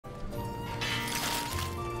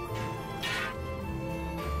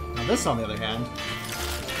This, on the other hand.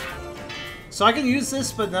 So I can use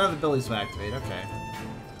this, but none of the abilities will activate. Okay.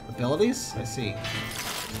 Abilities? I see.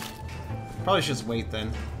 Probably should just wait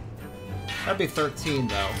then. That'd be 13,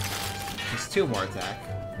 though. Just 2 more attack.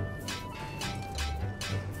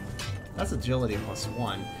 That's agility plus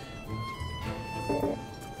 1.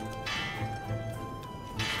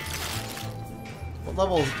 What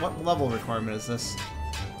level requirement is this?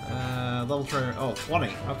 Level trainer. Oh,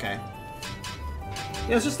 20. Okay.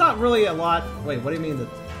 Yeah, it's just not really a lot. Wait, what do you mean?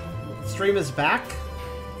 The stream is back?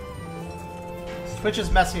 Twitch is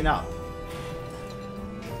messing up.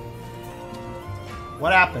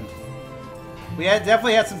 What happened? We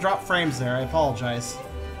definitely had some drop frames there. I apologize.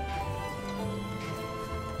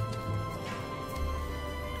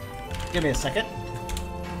 Give me a second.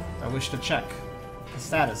 I wish to check the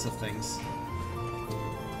status of things.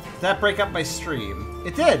 Did that break up my stream?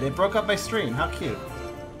 It did! It broke up my stream. How cute.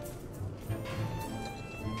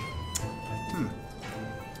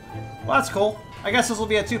 Well, that's cool. I guess this will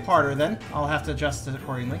be a 2-parter then. I'll have to adjust it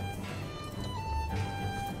accordingly.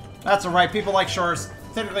 That's alright. People like shorter...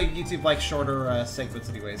 Typically, YouTube likes shorter segments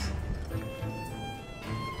anyways.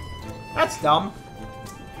 That's dumb.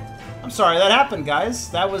 I'm sorry that happened, guys.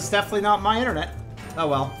 That was definitely not my internet. Oh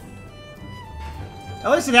well. At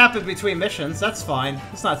least it happened between missions. That's fine.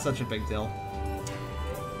 It's not such a big deal.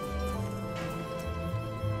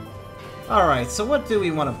 Alright, so what do we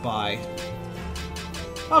want to buy?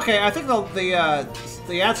 Okay, I think the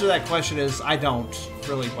answer to that question is I don't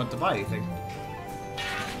really want to buy anything.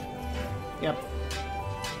 Yep.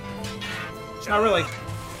 Not really.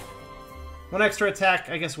 1 extra attack,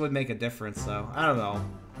 I guess, would make a difference, though. I don't know.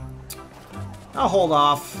 I'll hold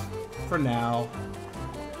off for now.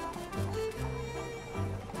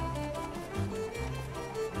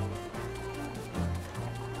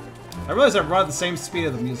 I realize I run at the same speed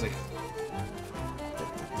of the music.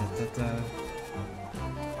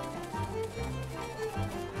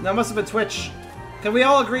 No, it must have been Twitch. Can we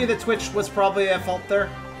all agree that Twitch was probably at fault there?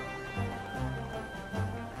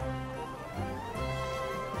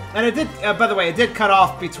 And it did, by the way, it did cut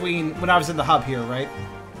off between when I was in the hub here, right?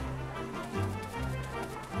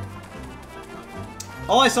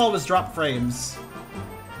 All I saw was drop frames.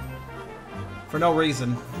 For no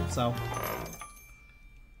reason, so.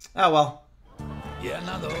 Oh well. Yeah,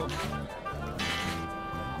 no.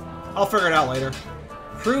 I'll figure it out later.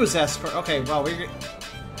 Cruise escort. Okay, well, we're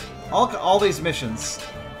all these missions.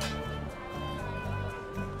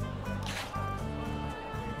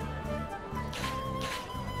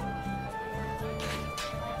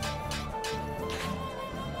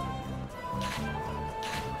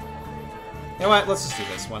 You know what? Let's just do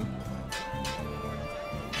this one.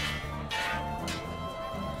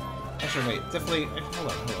 Actually, wait. Definitely.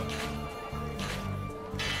 Hold on.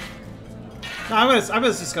 No, I'm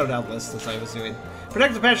gonna just go down the list as I was doing.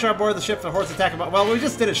 Protect the passenger on board the ship. The hordes attack about. Well, we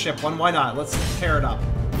just did a ship one. Why not? Let's tear it up.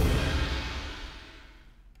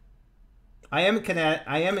 I am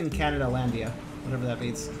in Canada-landia, whatever that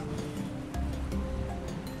means.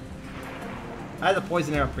 I had the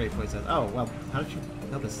poison arrow upgrade poison. Oh well, how did you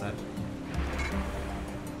notice that?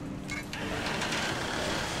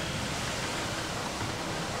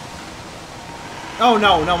 Oh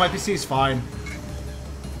no, my PC's fine.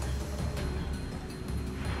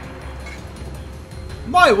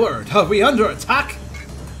 My word, are we under attack?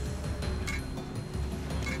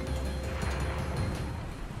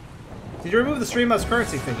 Did you remove the stream mouse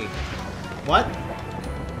currency thingy? What?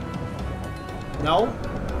 No?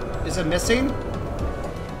 Is it missing?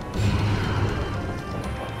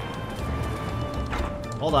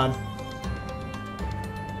 Hold on.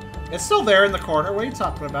 It's still there in the corner. What are you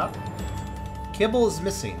talking about? Kibble is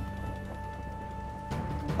missing.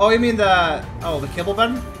 Oh, you mean the... Oh, the kibble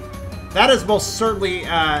button? That is most certainly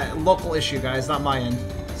a local issue, guys, not my end.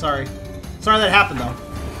 Sorry. Sorry that happened, though.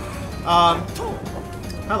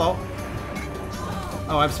 Hello.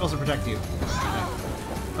 Oh, I'm supposed to protect you.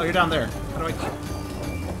 Oh, you're down there. How do I...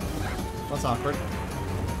 That's awkward.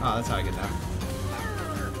 Oh, that's how I get down.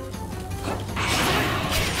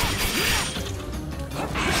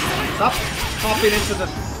 Stop popping into the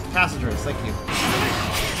passengers. Thank you.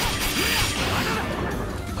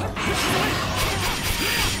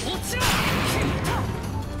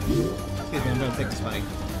 Excuse me, I'm gonna take this money.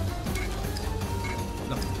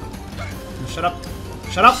 No. Shut up.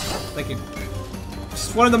 Shut up! Thank you.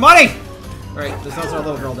 Just wanted the money! Alright, there's also a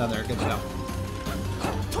little girl down there. Good to know.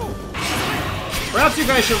 Perhaps you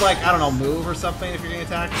guys should, like, I don't know, move or something if you're getting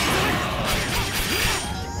attacked.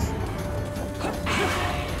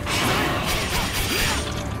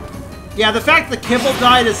 Yeah, the fact that Kibble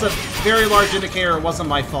died is a very large indicator it wasn't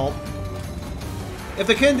my fault.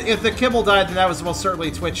 If the kibble died, then that was most certainly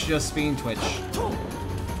Twitch just being Twitch.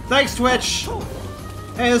 Thanks, Twitch!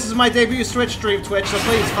 Hey, this is my debut Twitch stream, Twitch, so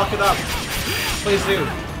please, fuck it up. Please do.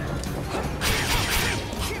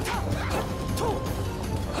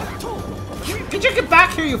 Could you get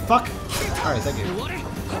back here, you fuck? Alright, thank you.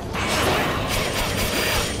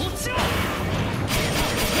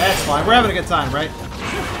 That's fine, we're having a good time, right?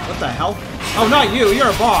 What the hell? Oh, not you, you're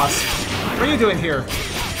a boss. What are you doing here?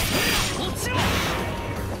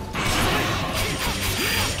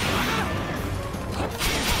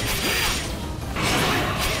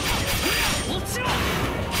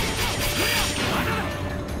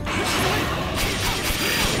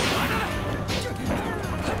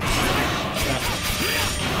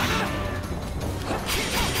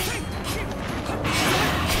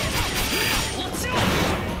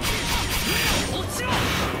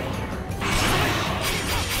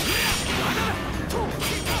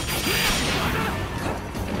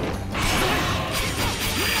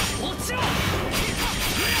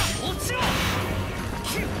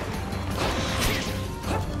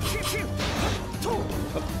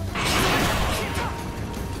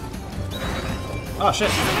 Oh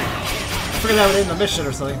shit. I figured that would end the mission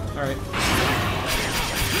or something. Alright.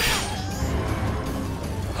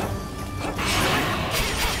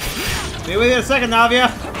 Be with you in a second,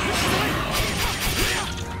 Navia.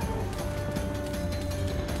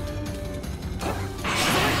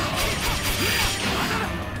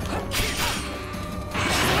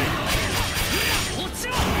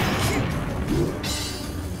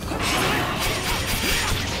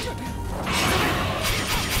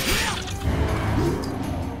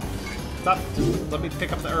 Stop. Just let me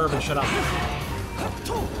pick up the herb and shut up.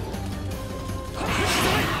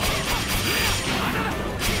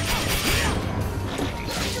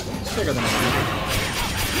 It's bigger than I remember.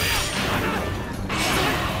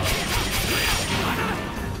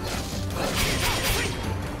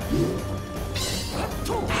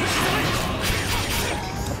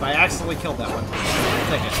 I accidentally killed that one. I'll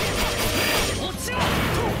take it.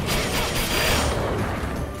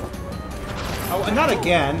 Oh, and not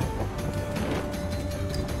again.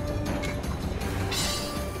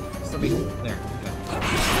 Just let me... There.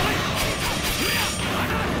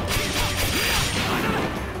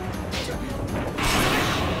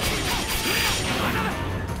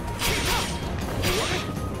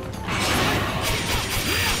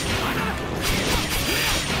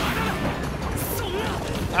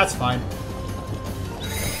 That's fine.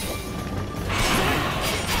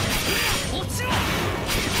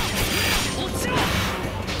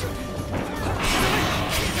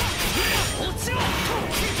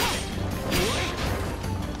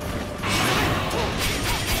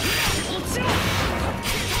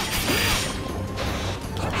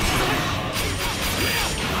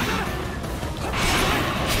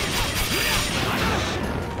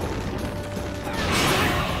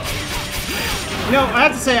 You know, I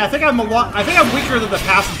have to say, I think I'm weaker than the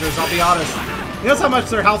passengers, I'll be honest. You notice how much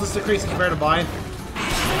their health is decreasing compared to mine?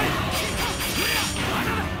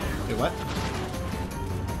 Wait, what?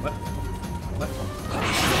 What? What?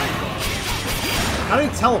 How do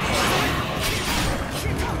you teleport?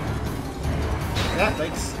 Yeah,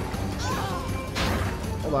 thanks.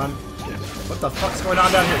 Hold on. What the fuck's going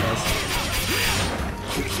on down here, guys?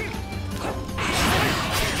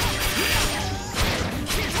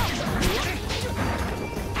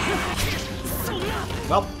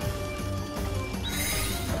 Well,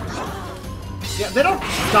 yeah, they don't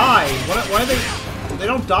die. Why are they? They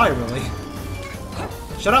don't die, really.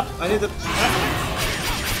 Shut up! I need to.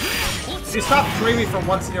 If you stop dreaming for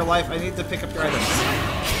once in your life, I need to pick up your items.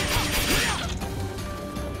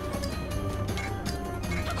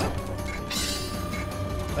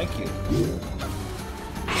 Thank you.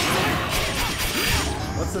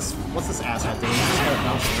 What's this? What's this asshat doing? He's just kind of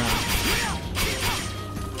bouncing around.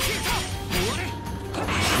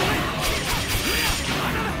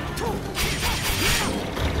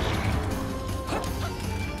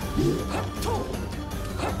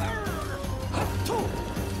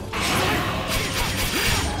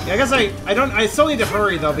 Yeah, I guess I still need to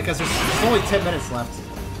hurry though because there's only 10 minutes left.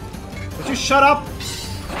 Would you shut up?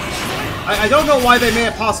 I don't know why they made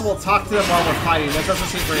it possible to talk to them while we're fighting. That doesn't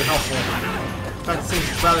seem very helpful. In fact, it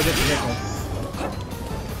seems rather detrimental.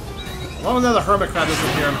 As long as the hermit crab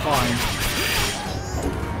isn't here, I'm fine.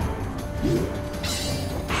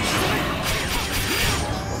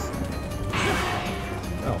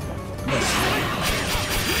 Oh, missed.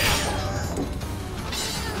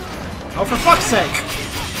 Oh, for fuck's sake!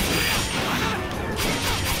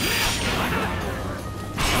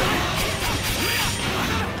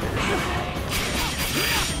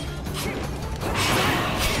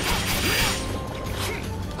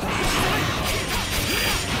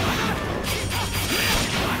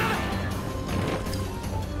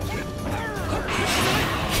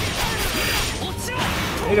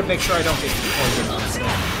 need to make sure I don't get poisoned, honestly.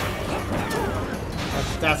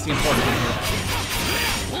 That's the important thing here.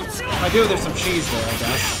 If I do, there's some cheese there, I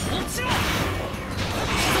guess.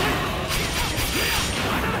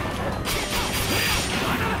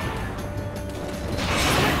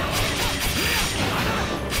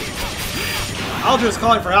 Aldra's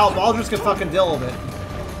calling for help. Aldra's can fucking deal with it.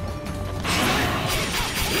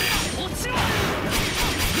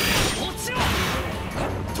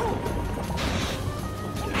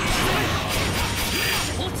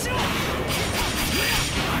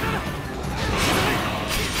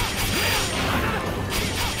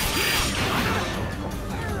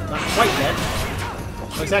 Not quite dead.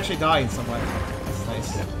 Oh, he's actually dying somewhere. That's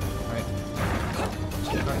nice.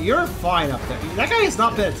 Alright. You're fine up there. That guy has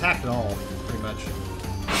not been attacked at all. Much.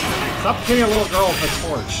 Stop hitting a little girl with a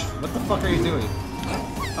torch. What the fuck are you doing?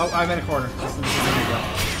 Oh, I'm in a corner. There we go.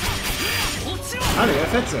 How do you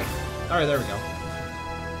fix it? Alright, there we go.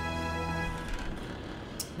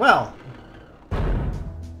 Well.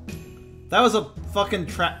 That was a fucking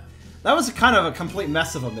trap. That was kind of a complete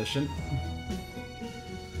mess of a mission.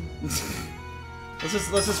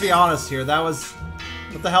 let's just be honest here. That was...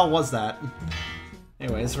 What the hell was that?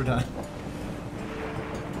 Anyways, we're done.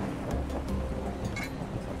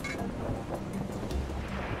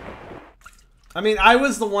 I mean, I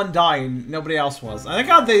was the one dying. Nobody else was. Thank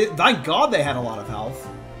God they had a lot of health.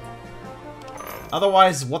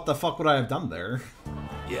 Otherwise, what the fuck would I have done there?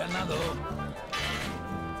 Yeah,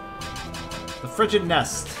 the frigid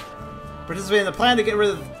nest. Participate in the plan to get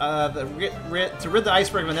rid of to rid the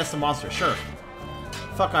iceberg of a nest of monsters. Sure.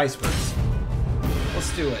 Fuck icebergs.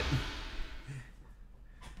 Let's do it.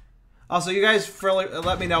 Also, you guys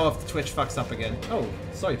let me know if the Twitch fucks up again. Oh,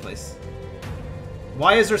 sorry, place.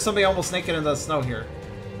 Why is there somebody almost naked in the snow here?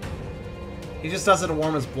 He just does it to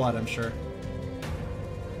warm his blood, I'm sure.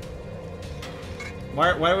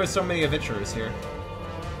 Why are there so many adventurers here?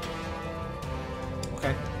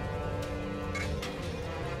 Okay.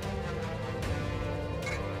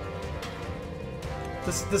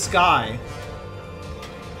 This guy.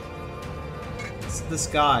 This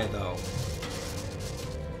guy, though.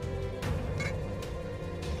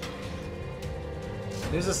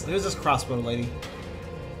 Who's this crossbow lady?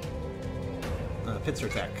 Pincer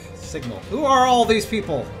Tech. Signal. Who are all these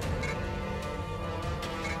people?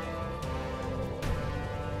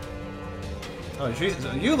 Oh,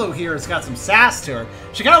 Yulu here has got some sass to her.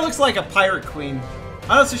 She kind of looks like a pirate queen.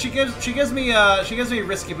 Honestly, she gives me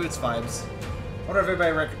Risky Boots vibes. I wonder if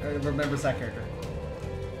everybody remembers that character.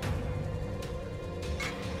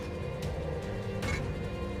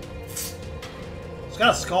 She's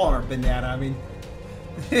got a skull on her bandana. I mean.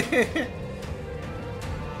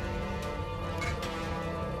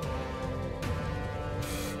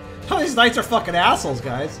 Oh, these knights are fucking assholes,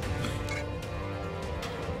 guys.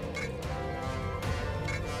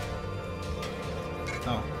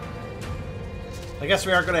 Oh. I guess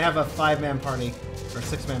we are going to have a 5-man party. Or a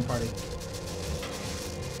 6-man party.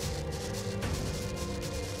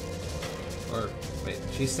 Or, wait,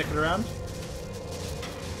 she's sticking around?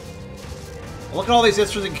 Look at all these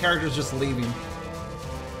interesting characters just leaving.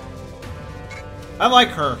 I like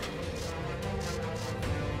her.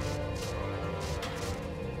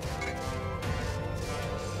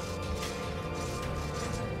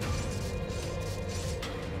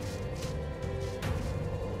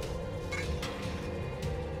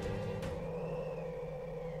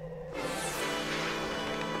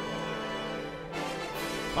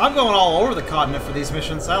 I'm going all over the continent for these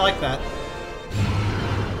missions. I like that.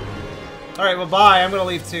 Alright, well, bye. I'm going to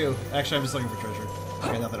leave too. Actually, I'm just looking for treasure.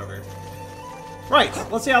 Okay, nothing over here. Right,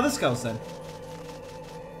 let's see how this goes then.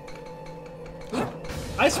 Ooh,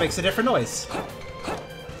 ice makes a different noise.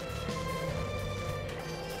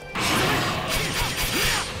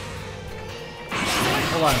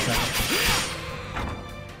 Hold on a second.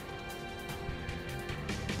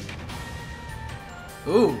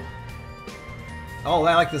 Ooh. Oh,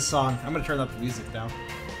 I like this song. I'm gonna turn up the music now.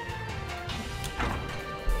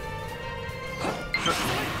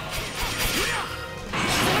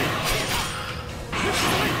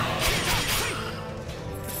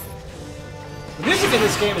 The music in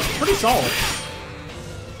this game is pretty solid.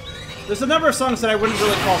 There's a number of songs that I wouldn't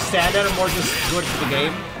really call standout, or more just good for the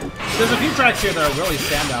game. But there's a few tracks here that are really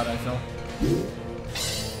standout, I feel.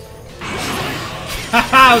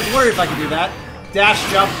 Haha, I was worried if I could do that. Dash,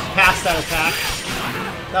 jump, past that attack.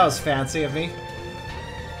 That was fancy of me.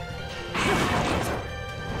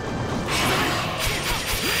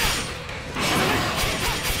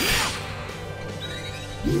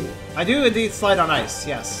 I do indeed slide on ice,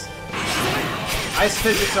 yes. Ice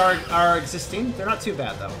physics are existing. They're not too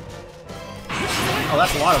bad, though. Oh,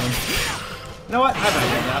 that's a lot of them. You know what? I better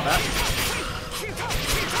get that.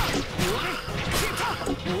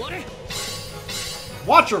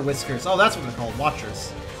 Watcher whiskers. Oh, that's what they're called.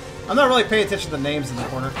 Watchers. I'm not really paying attention to the names in the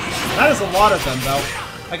corner. That is a lot of them, though.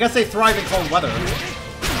 I guess they thrive in cold weather.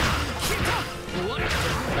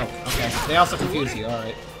 Oh, okay. They also confuse you.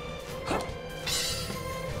 Alright.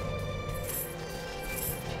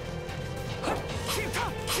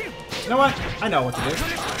 You know what? I know what to do.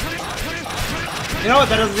 You know what?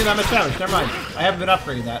 That doesn't do that much damage. Never mind. I haven't been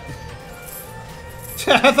upgrading that.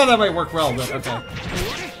 I thought that might work well, but okay.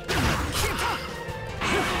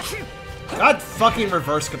 God fucking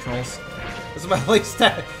reverse controls. This is my least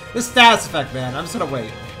this status effect, man. I'm just gonna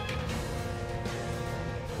wait.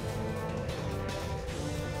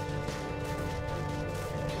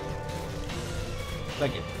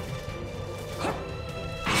 Thank you.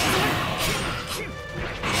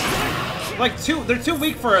 Like they're too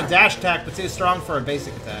weak for a dash attack, but too strong for a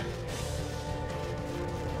basic attack.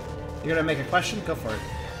 You're gonna make a question? Go for it.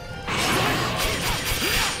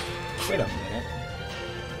 Wait a minute.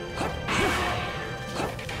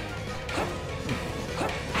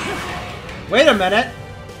 Wait a minute!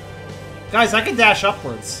 Guys, I can dash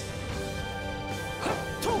upwards.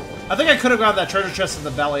 I think I could have grabbed that treasure chest in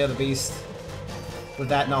the belly of the beast. With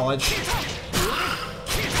that knowledge.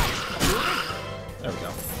 There we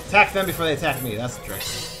go. Attack them before they attack me. That's the trick.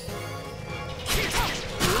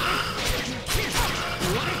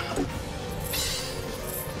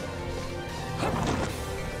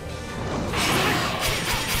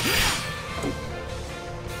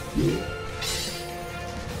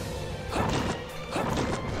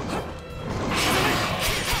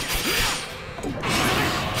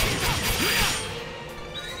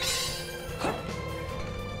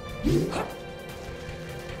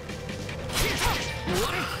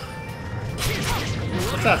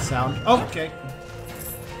 What's that sound? Oh, okay.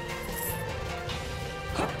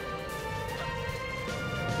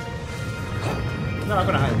 No, I'm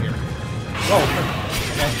gonna hide here. Whoa!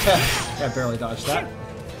 Okay. I barely dodged that.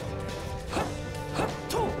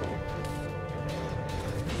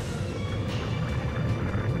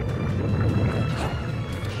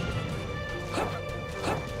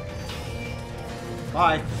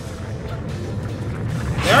 Bye.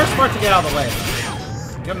 They are smart to get out of the way,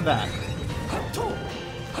 though. Give them that.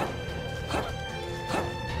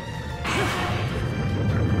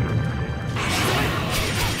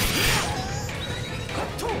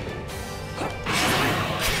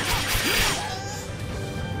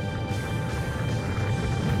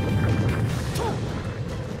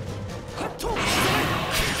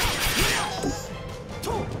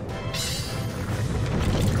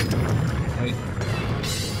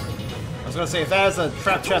 I was gonna say, if that is a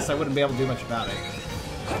trap chest, I wouldn't be able to do much about it.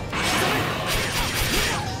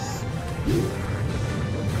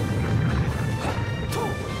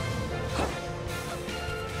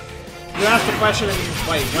 You asked the question and...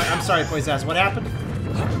 Wait, what? I'm sorry, Poise asked. What happened?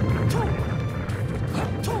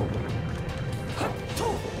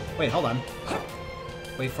 Wait, hold on.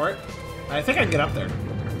 Wait for it. I think I can get up there.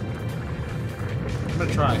 I'm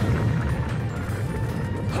gonna try.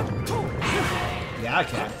 Yeah, I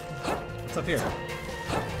can. What's up here?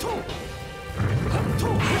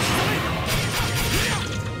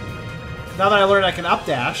 Now that I learned I can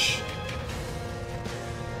updash.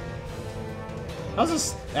 How does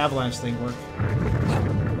this avalanche thing work?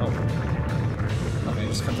 Oh. Okay, it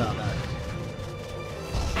just comes out of that.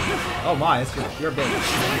 Oh my, it's you're big.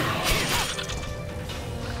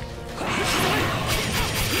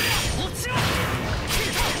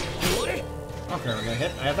 Okay, we're gonna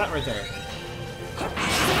hit. I have that right there.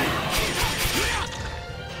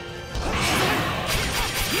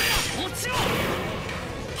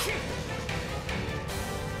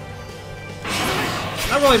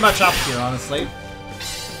 Not really much up here, honestly.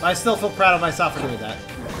 But I still feel proud of myself for doing that.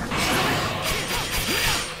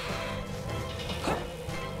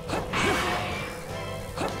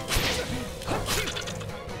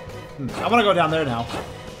 I want to go down there now.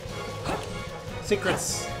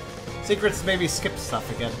 Secrets. Secrets maybe skip stuff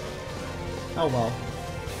again. Oh well.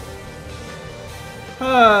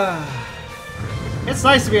 It's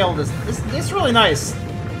nice to be able to... It's really nice.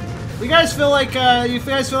 You guys feel like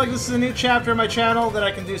this is a new chapter in my channel that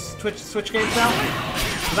I can do Switch games now?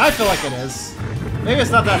 Because I feel like it is. Maybe it's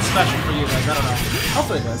not that special for you guys. I don't know.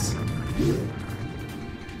 Hopefully it is.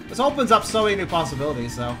 This opens up so many new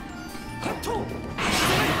possibilities, though.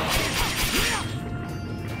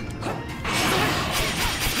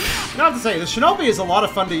 I have to say, the Shinobi is a lot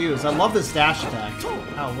of fun to use. I love this dash attack.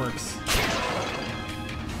 How it works.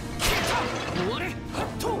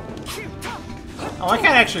 Oh, I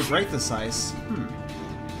can't actually break this ice. I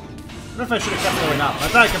wonder if I should have kept going up. I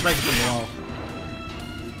thought I could break it from below.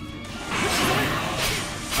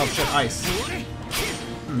 Oh shit, ice.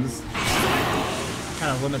 This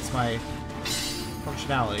kind of limits my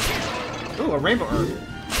functionality. Ooh, a rainbow herb.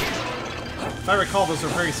 If I recall, those are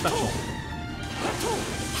very special.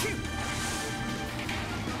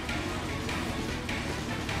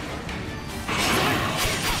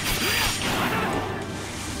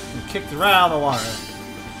 Kicked her out of the water.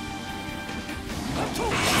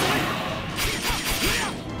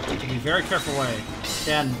 Be very careful where I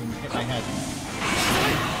stand and hit my head.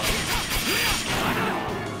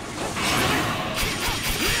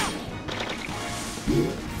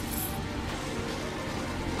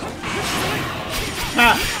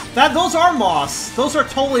 Ha! Those are moss. Those are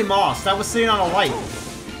totally moss. That was sitting on a light.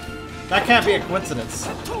 That can't be a coincidence.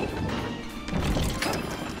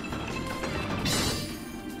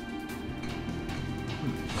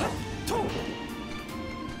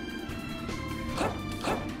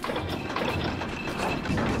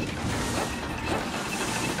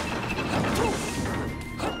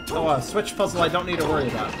 Oh, a switch puzzle I don't need to worry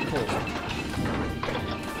about. Cool.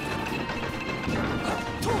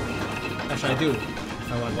 Actually, I do.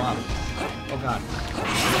 If I want to go out. Oh god.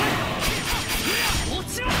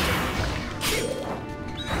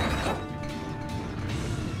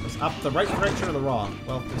 Was up the right direction or the wrong?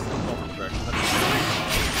 Well, there's the wrong direction.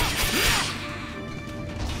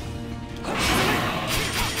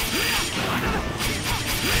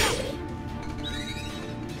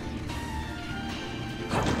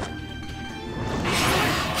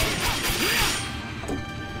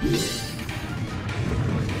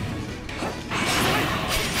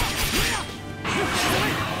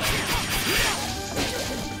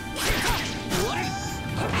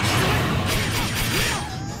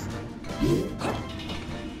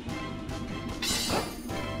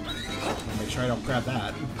 I don't grab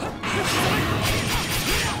that.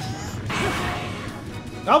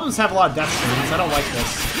 Goblins have a lot of death streams. I don't like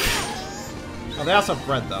this. Oh, they also have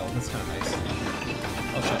bread, though. That's kind of nice.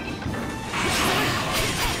 Oh, shit.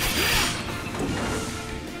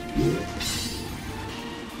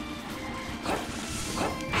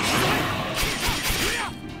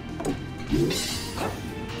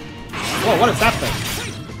 Whoa, what is that thing?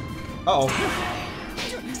 Uh-oh.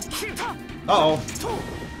 Uh-oh.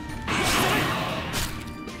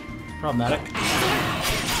 Problematic.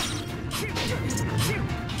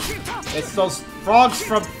 It's those frogs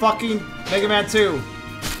from fucking Mega Man 2.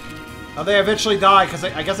 Oh, they eventually die because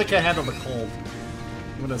I guess I can't handle the cold.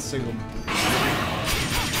 I'm gonna assume.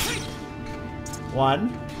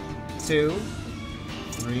 1, 2,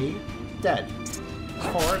 3, dead.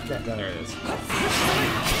 4, dead. There it is.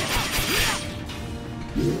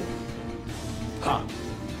 Huh.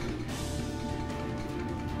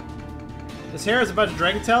 This here is a bunch of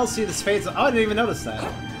dragon tails. See this fades. Oh, I didn't even notice that.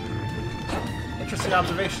 Interesting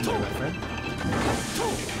observation there, my friend.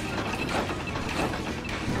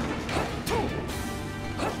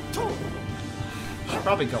 Should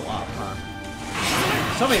probably go up, huh?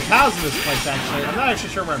 So many paths in this place, actually. I'm not actually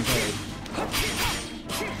sure where I'm going.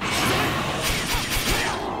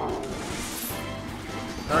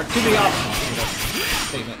 There are too many options for this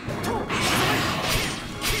statement.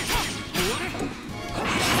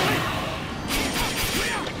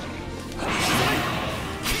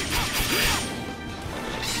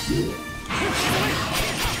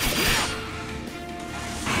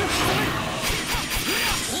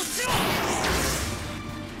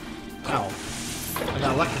 Ow. I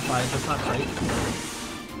got electrified, that's not great.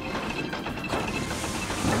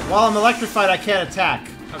 While I'm electrified, I can't attack.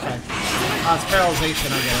 Okay. It's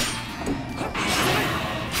paralyzation, I get it.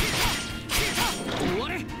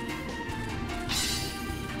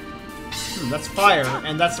 That's fire,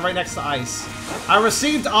 and that's right next to ice. I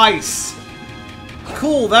received ice!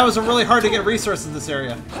 Cool, that was really hard to get resources in this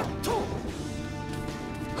area.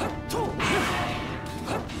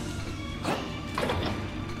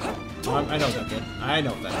 I know that did. I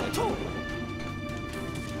know that did.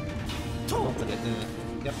 Hope that it did.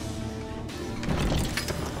 Yep.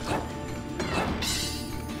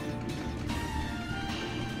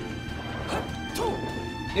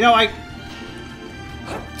 You know,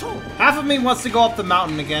 half of me wants to go up the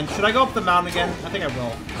mountain again. Should I go up the mountain again? I think I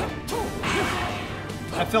will.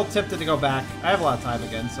 I feel tempted to go back. I have a lot of time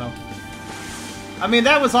again, so... I mean,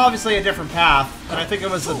 that was obviously a different path, and I think it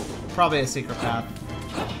was probably a secret path.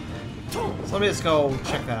 So let me just go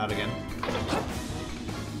check that out again.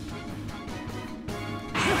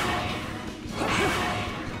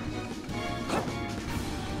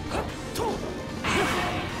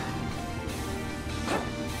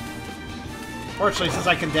 Fortunately, since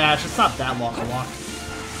I can dash, it's not that long a walk.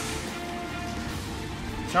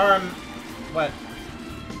 Charm... What?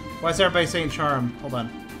 Why is everybody saying charm? Hold on.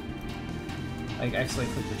 I actually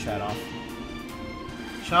clicked the chat off.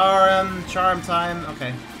 Charm time.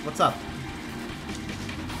 Okay, what's up?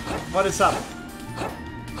 What is up?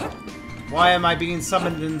 Why am I being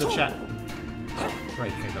summoned in the chat?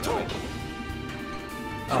 Right, can't go that way.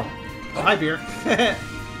 Oh, hi, Beer.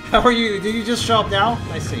 How are you? Did you just show up now?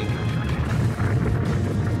 I see.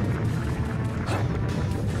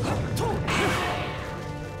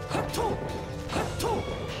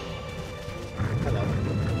 Hello.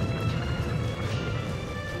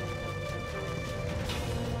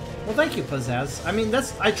 Well, thank you, Pizzazz. I mean,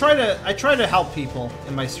 I try to help people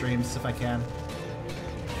in my streams if I can.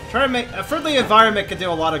 Try to make a friendly environment can do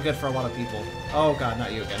a lot of good for a lot of people. Oh god,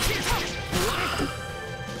 not you again. There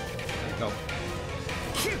you go.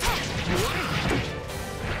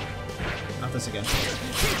 Not this again.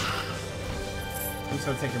 I'm just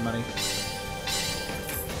gonna take your money.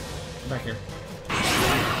 Come back here.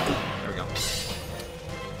 There we go.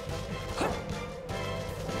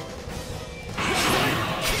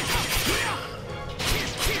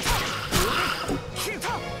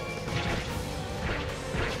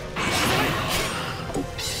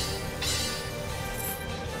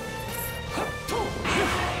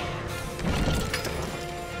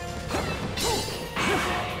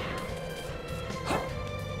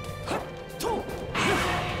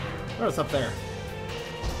 What's up there?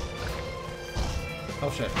 Oh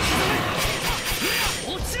shit.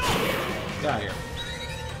 Get out of here.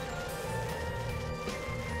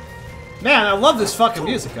 Man, I love this fucking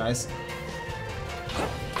music, guys.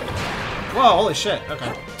 Whoa, holy shit.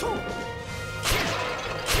 Okay.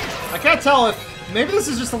 I can't tell if... Maybe this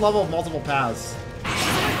is just a level of multiple paths.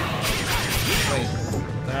 Wait.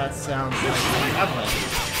 That sounds like... Evelyn.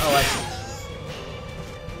 Oh, I see.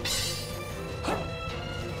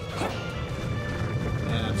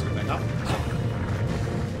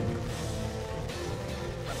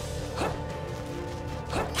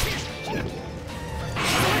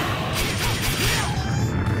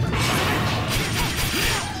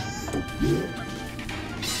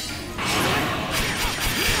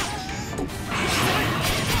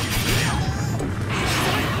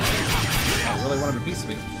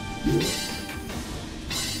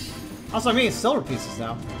 Also, I mean, silver pieces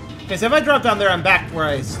now. Okay, so if I drop down there, I'm back where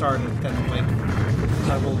I started, technically.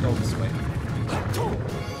 So I will go this way.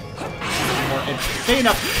 Staying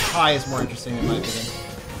up high is more interesting, in my opinion.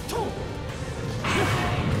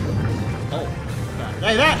 Oh, God.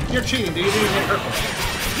 Hey, that! You're cheating, dude. You didn't even get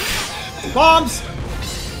hurt. Bombs!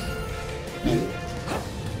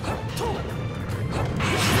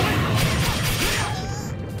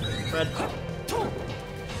 Red.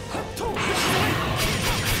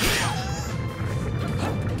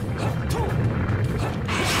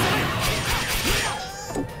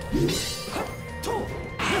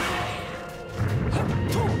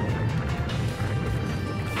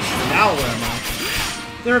 Now where am I?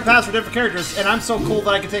 Different paths for different characters, and I'm so cool that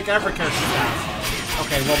I can take every character's path.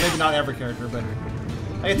 Okay, well, maybe not every character, but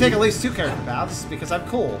I can take at least 2 character paths because I'm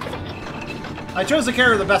cool. I chose the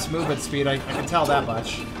character with the best movement speed, I can tell that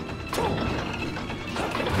much.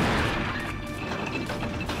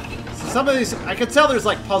 So some of these, I can tell there's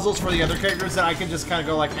like puzzles for the other characters that I can just kind of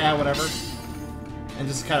go like, eh, whatever. And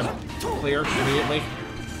just kind of clear immediately.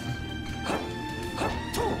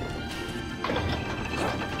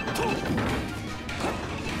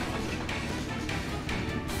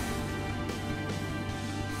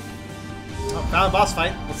 Oh, found a boss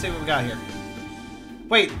fight. Let's see what we got here.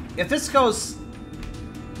 Wait, if this goes...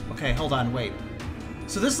 Okay, hold on, wait.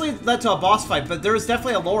 So this led to a boss fight, but there was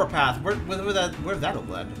definitely a lower path. Where that have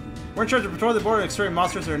led? We're in charge of patrolling the border and exterminating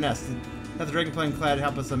monsters in our nest. Have the dragon playing clad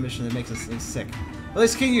help us on a mission that makes us sick. At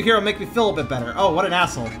least King, you hero, make me feel a bit better. Oh, what an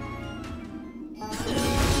asshole.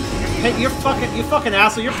 Hey, you fucking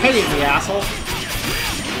asshole. You're paying me, asshole.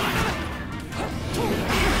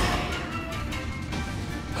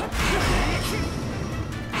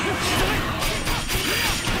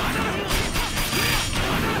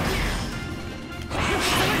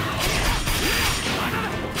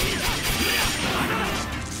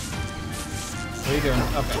 What are you doing?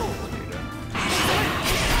 Okay. What are you doing?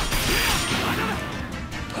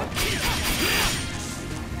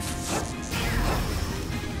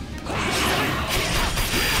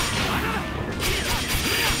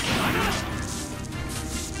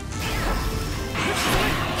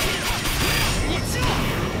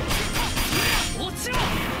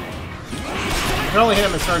 I can only hit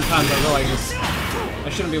him at certain times, but really I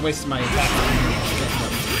shouldn't be wasting my attack on him.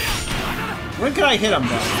 When can I hit him,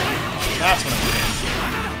 though? That's what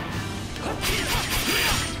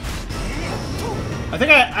I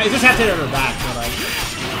think I just have to hit her back, but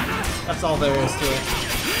that's all there is to it.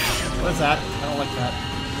 What is that? I don't like that.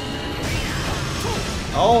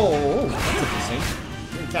 Oh, that's interesting.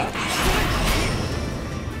 Good attack.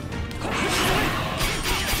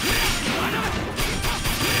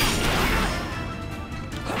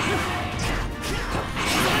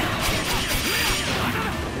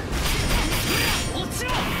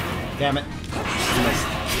 Damn it.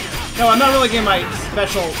 No, I'm not really getting my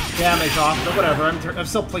special damage off, but whatever. I'm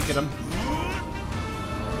still plinking him.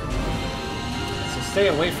 So stay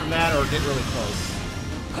away from that or get really close.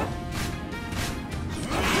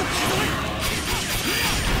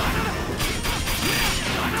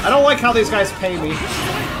 I don't like how these guys pay me.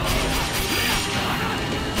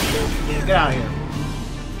 Yeah, get out of here.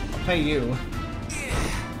 I'll pay you.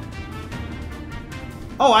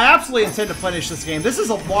 Oh, I absolutely intend to finish this game. This is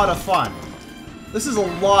a lot of fun. This is a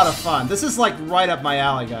lot of fun. This is like right up my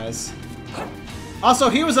alley, guys. Also,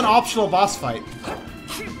 he was an optional boss fight.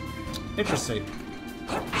 Interesting.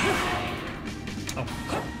 Oh.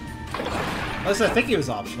 At least I think he was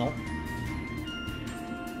optional.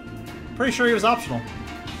 Pretty sure he was optional.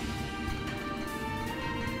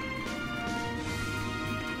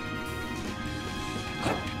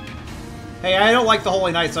 Hey, I don't like the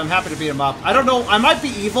Holy Knight, so I'm happy to beat him up. I don't know, I might be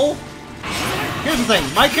evil. Here's the thing,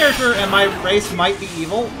 my character and my race might be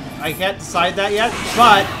evil. I can't decide that yet,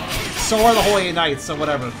 but so are the Holy Knights, so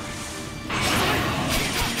whatever.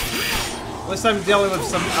 At least I'm dealing with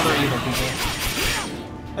some other evil people.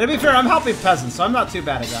 And to be fair, I'm helping peasants, so I'm not too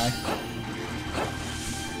bad a guy.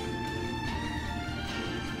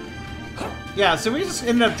 Yeah, so we just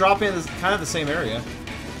ended up dropping in this, kind of the same area.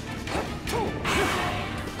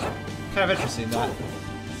 Kind of interesting, that.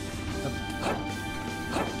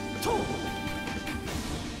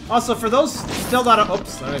 Also, for those still not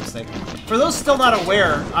oops, I made a mistake. For those still not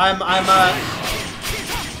aware, I'm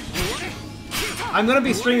gonna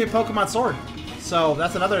be streaming Pokemon Sword, so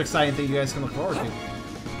that's another exciting thing you guys can look forward to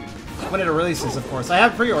when it releases. Of course, I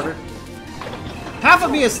have pre-ordered. Half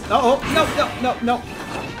of me is no.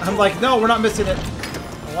 I'm like, no, we're not missing it.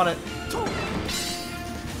 I want it.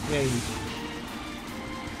 Yay.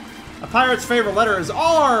 A pirate's favorite letter is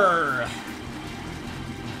R!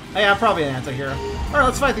 Hey, I'm probably an anti-hero. Alright,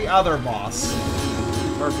 let's fight the other boss.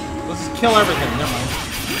 Or, let's just kill everything, never mind.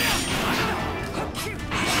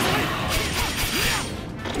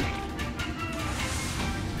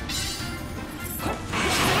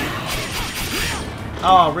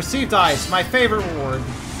 Oh, received ice, my favorite reward.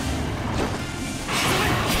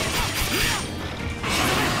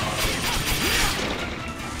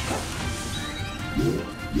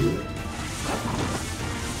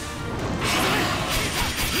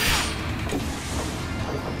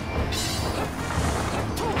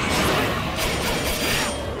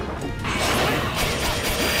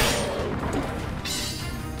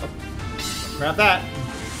 Grab that.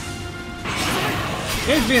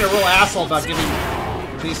 He's being a real asshole about giving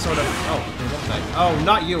these sort of... Oh, oh,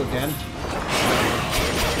 not you again.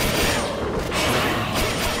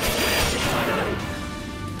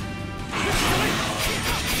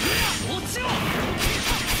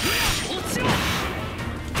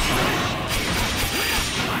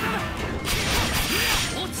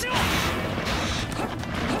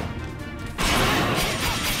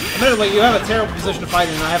 Admittedly, you have a terrible position to fight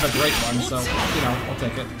in, and I have a great one, so, you know, I'll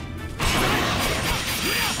take it.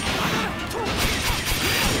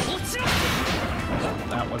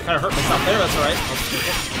 That one kind of hurt myself there, that's alright. I'll take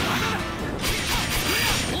it.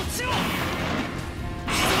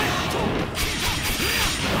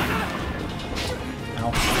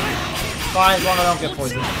 Ow. Fine, as long as I don't get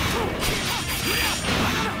poisoned.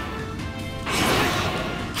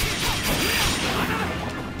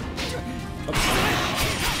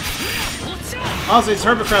 Honestly, these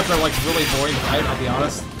hermit crabs are like really boring to fight, I'll be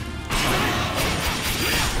honest.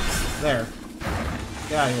 There.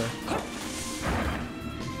 Get out of here.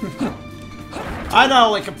 I not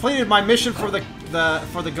only completed my mission for the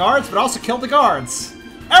guards, but also killed the guards.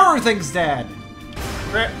 Everything's dead.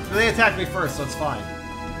 They attacked me first, so it's fine.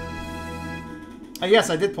 Yes,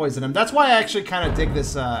 I did poison him. That's why I actually kind of dig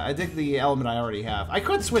this. I dig the element I already have. I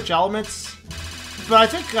could switch elements, but I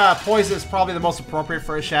think poison is probably the most appropriate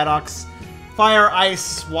for a Shadox. Fire,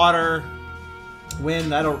 ice, water,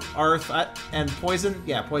 wind, earth, and poison.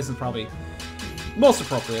 Yeah, poison probably most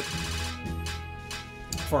appropriate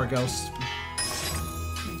for a ghost.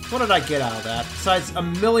 What did I get out of that? Besides a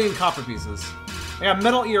million copper pieces. I got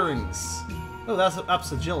metal earrings. Oh, that's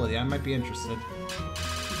ups agility. I might be interested.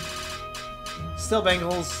 Still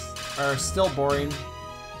bangles are still boring.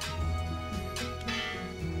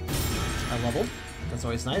 leveled. That's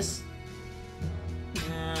always nice.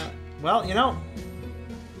 Well, you know,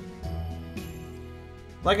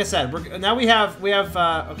 like I said, now we have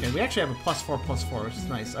okay, we actually have a +4/+4, which is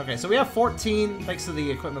nice. Okay, so we have 14 thanks to the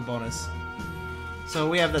equipment bonus. So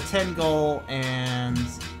we have the 10 goal, and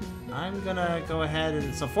I'm gonna go ahead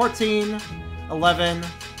and so 14, 11,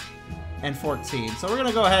 and 14. So we're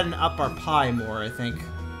gonna go ahead and up our pie more, I think.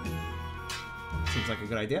 Seems like a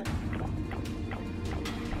good idea.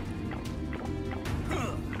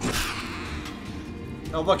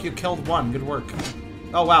 Oh, look, you killed one. Good work.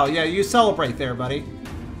 Oh, wow. Yeah, you celebrate there, buddy.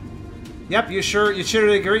 Yep, you sure did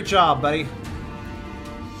a great job, buddy.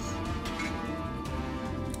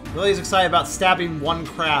 Really is excited about stabbing one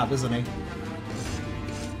crab, isn't he?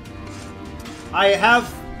 I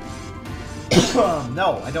have...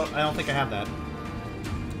 no, I don't think I have that.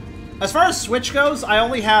 As far as Switch goes, I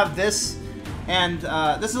only have this, and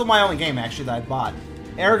this is my only game, actually, that I bought.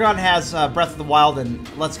 Aragon has Breath of the Wild and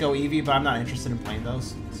Let's Go Eevee, but I'm not interested in playing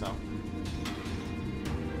those, so...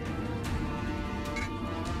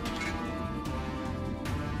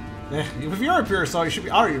 If you're a pure soul, you should be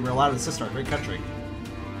honored you were allowed to assist our great country.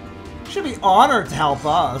 You should be honored to help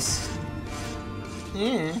us.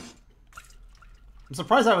 Yeah. I'm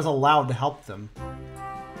surprised I was allowed to help them.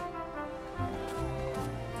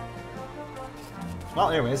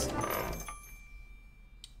 Well, anyways.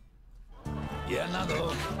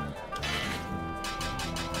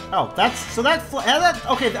 Oh, that's... So that...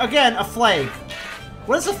 Okay, again, a flake.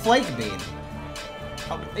 What does a flake mean?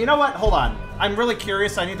 Oh, you know what? Hold on. I'm really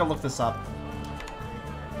curious. I need to look this up.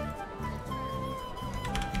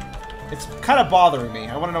 It's kind of bothering me.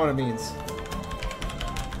 I want to know what it means.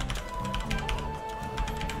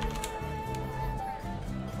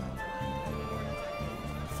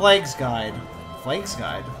 Flakes Guide. Flakes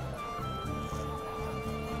Guide.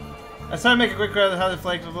 That's how to make a quick grab of how the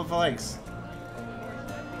flakes.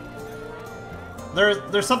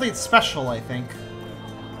 There's something special, I think.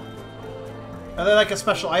 Are they like a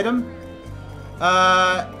special item?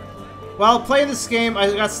 While playing this game,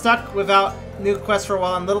 I got stuck without new quests for a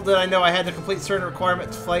while, and little did I know I had to complete certain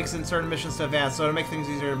requirements, flakes, and certain missions to advance. So to make things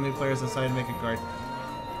easier for new players, I decided to make a guard.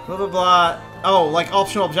 Blah blah blah. Oh, like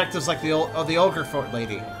optional objectives, like the ogre fort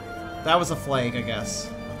lady. That was a flag, I guess.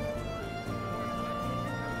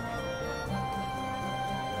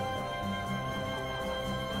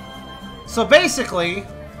 So basically,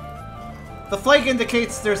 the flag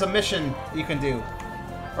indicates there's a mission you can do.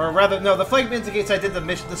 Or rather, no, the flag indicates I did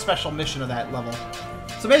the special mission of that level.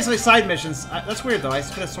 So basically, side missions. That's weird, though. I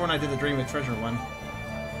could have sworn I did the Dream of Treasure one.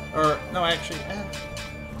 Or, no, actually,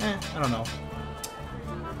 I don't know.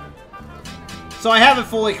 So I haven't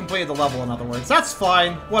fully completed the level, in other words. That's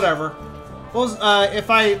fine. Whatever. Well, if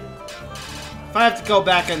I have to go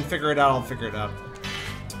back and figure it out, I'll figure it out.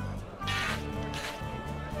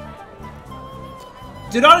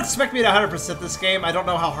 Do not expect me to 100% this game. I don't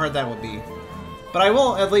know how hard that would be. But I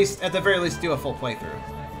will, at the very least, do a full playthrough.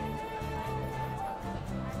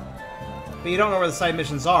 But you don't know where the side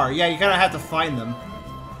missions are. Yeah, you kind of have to find them.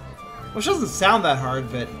 Which doesn't sound that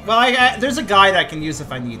hard, but... Well, there's a guide I can use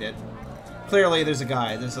if I need it. Clearly, there's a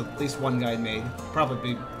guide. There's at least one guide made.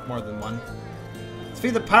 Probably more than one. Defeat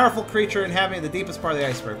the powerful creature inhabiting the deepest part of the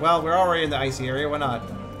iceberg. Well, we're already in the icy area. Why not?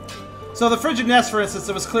 So the Frigid Nest, for instance,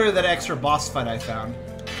 it was clear that extra boss fight I found.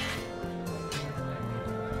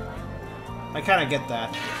 I kind of get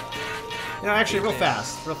that. You know, actually, real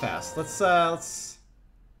fast. Let's...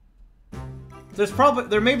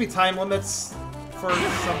 There may be time limits for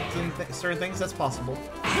certain things. That's possible.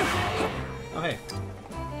 Oh, hey.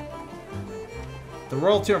 The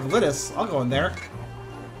Royal Tomb of Lidus. I'll go in there.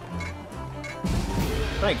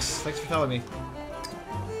 Thanks for telling me.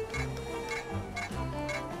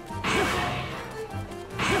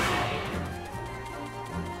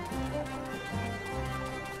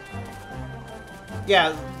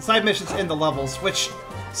 Yeah, side missions in the levels, which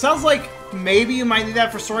sounds like maybe you might need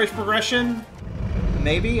that for storage progression.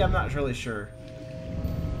 Maybe? I'm not really sure.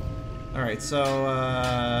 Alright, so,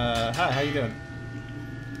 hi, how you doing?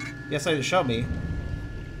 Yes, I to show me.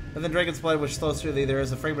 And then Dragon's Blood, which flows through there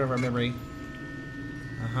is a fragment of our memory.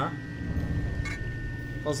 Uh-huh.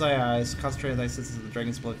 Close thy eyes, concentrate on thy senses of the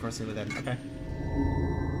Dragon's Blood coursing within. Okay.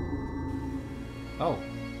 Oh.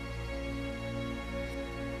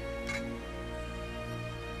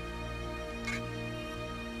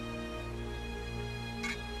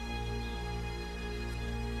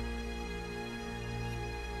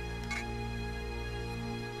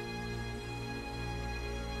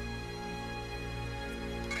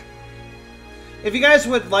 If you guys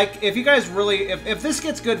would like, if this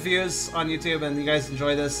gets good views on YouTube and you guys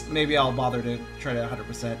enjoy this, maybe I'll bother to try to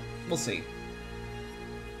 100%. We'll see.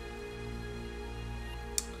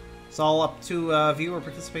 It's all up to viewer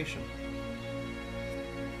participation.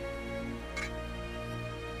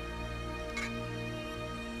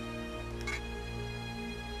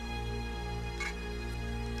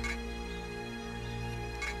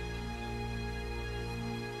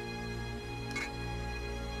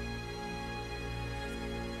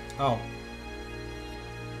 Oh.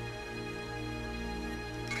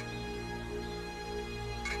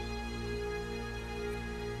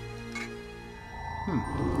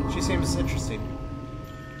 She seems interesting.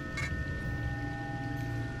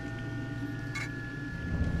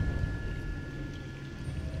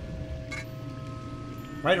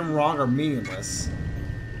 Right and wrong are meaningless.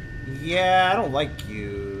 Yeah, I don't like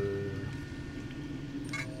you.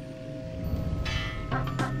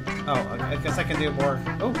 Oh, I guess I can do more.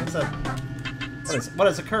 Oh, what's that? What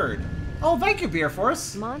has occurred? Oh, thank you, Beer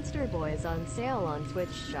Force. Monster Boy is on sale on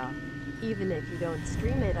Twitch Shop. Even if you don't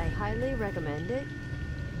stream it, I highly recommend it.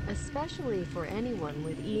 Especially for anyone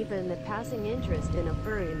with even a passing interest in a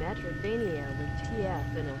furry Metroidvania with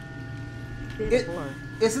TF and a bit of lore.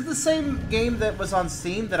 Is it the same game that was on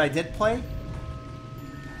Steam that I did play?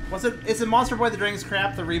 Was it? Is it Monster Boy the Dragon's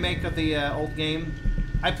Crap, the remake of the old game?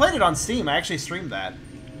 I played it on Steam. I actually streamed that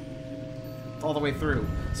all the way through.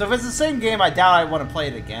 So if it's the same game, I doubt I want to play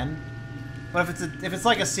it again. But if it's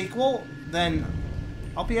like a sequel, then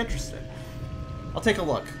I'll be interested. I'll take a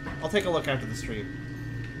look. I'll take a look after the stream.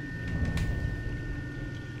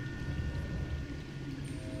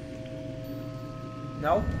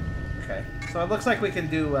 No? Okay. So it looks like we can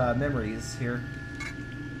do memories here.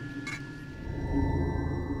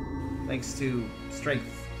 Thanks to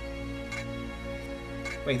strength.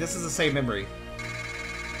 Wait, this is the same memory.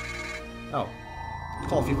 Oh.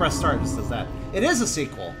 Cool, if you press start, it just does that. It is a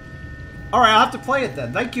sequel. Alright, I'll have to play it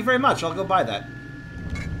then. Thank you very much. I'll go buy that.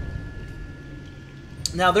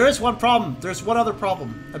 Now, there is one problem. There's one other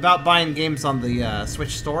problem about buying games on the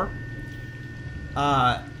Switch store.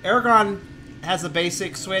 Aragon has a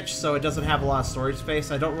basic Switch, so it doesn't have a lot of storage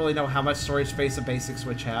space. I don't really know how much storage space a basic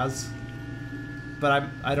Switch has. But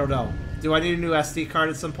I don't know. Do I need a new SD card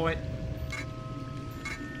at some point?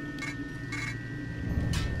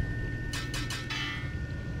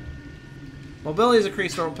 Mobility is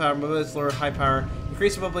increased normal power, mobility is lower high power,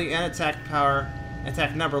 increased mobility and attack power,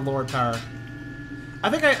 attack number, lower power.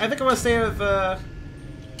 I think I want to stay with I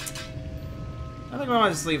think I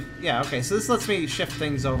want to just leave. Yeah, okay. So this lets me shift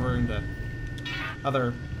things over into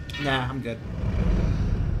other. Nah, I'm good.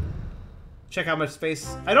 Check how much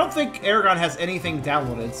space. I don't think Aragon has anything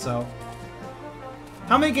downloaded. So,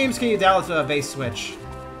 how many games can you download to a base Switch?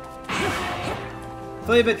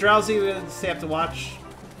 Feeling a bit drowsy. We stay up to watch.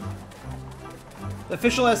 The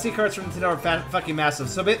official SD cards from Nintendo are fucking massive.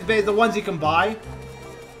 So the ones you can buy.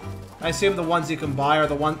 I assume the ones you can buy are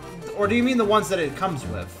the one, or do you mean the ones that it comes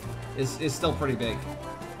with? Is still pretty big.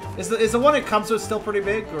 Is the one it comes with still pretty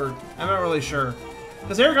big, or I'm not really sure.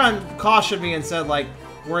 Because Aragon cautioned me and said, like,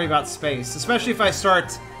 worry about space, especially if I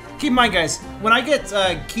start. Keep in mind, guys, when I get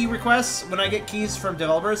key requests, when I get keys from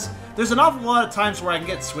developers, there's an awful lot of times where I can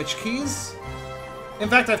get Switch keys. In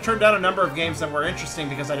fact, I've turned down a number of games that were interesting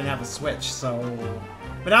because I didn't have a Switch. So,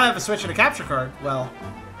 but now I have a Switch and a capture card. Well.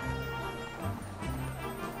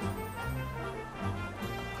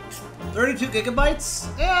 32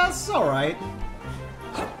 gigabytes? Yeah, it's alright.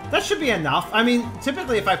 That should be enough. I mean,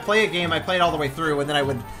 typically if I play a game, I play it all the way through, and then I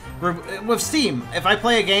would... With Steam, if I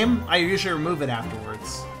play a game, I usually remove it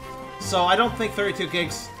afterwards. So I don't think 32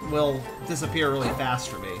 gigs will disappear really fast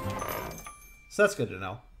for me. So that's good to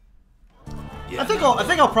know. Yeah. I think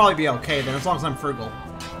I'll probably be okay then, as long as I'm frugal.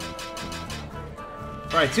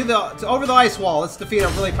 Alright, to over the ice wall. Let's defeat a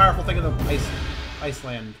really powerful thing in the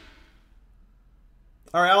Iceland.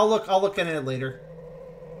 Alright, I'll look at it later.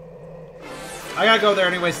 I gotta go there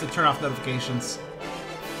anyways to turn off notifications.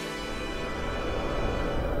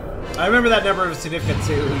 I remember that number was significant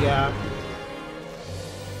too, yeah.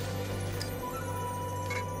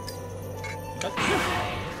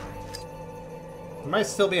 There might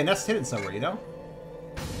still be a nest hidden somewhere, you know?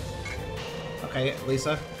 Okay,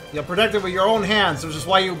 Lisa. You'll protect it with your own hands, which is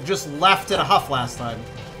why you just left in a huff last time.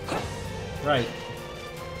 Right.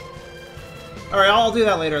 Alright, I'll do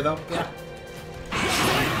that later, though. Yeah.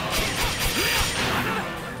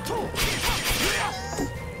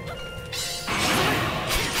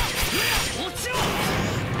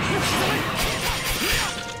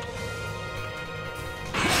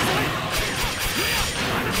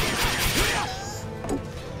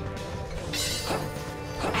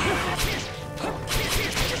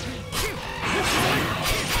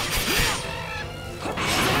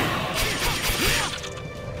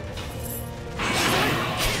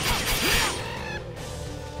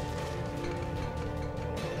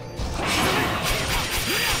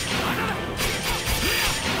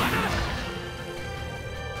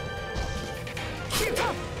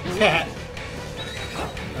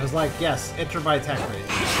 I was like, yes, enter my attack range.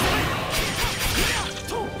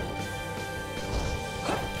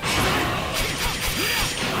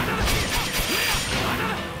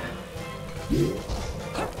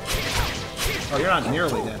 Oh, you're not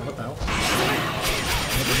nearly dead. What the hell? I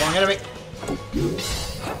hit the wrong enemy.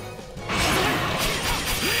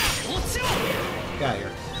 Get out of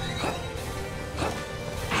here.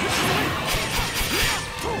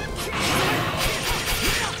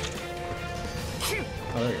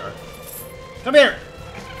 Oh, there you are. Come here!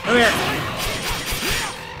 Come here!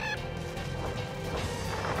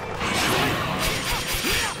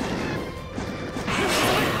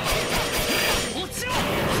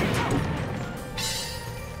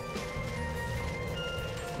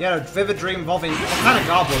 Yeah, a vivid dream involving what kind of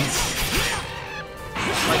goblins?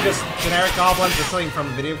 Like just generic goblins or something from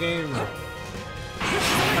a video game? Or...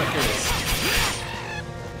 I'm kind of curious.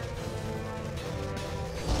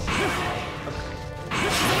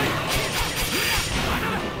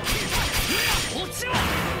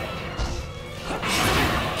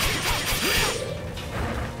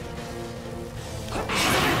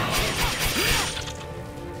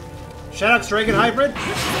 Shadow's Dragon Hybrid?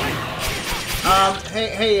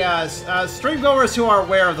 Streamgoers who are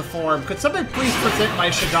aware of the forum, could somebody please present my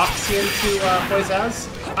Shadoxian to Poizaz?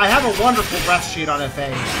 I have a wonderful breath sheet on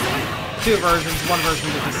FA. 2 versions, 1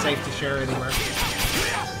 version which is safe to share anywhere.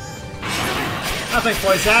 I think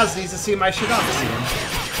Poizaz needs to see my Shadoxian.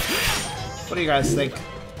 What do you guys think?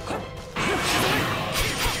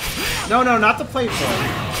 No, not the play form.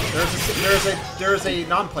 There's a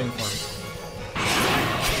non-play form.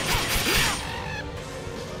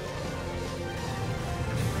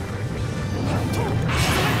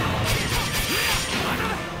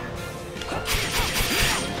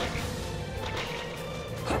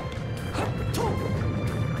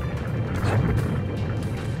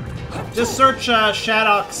 Just search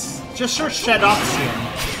just search Shadoxian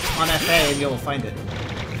on FA and you'll find it.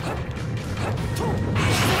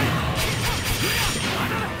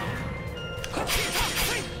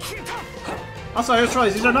 Also, I just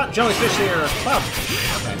realized these are not jellyfish, they are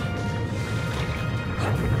cloudfish. Okay.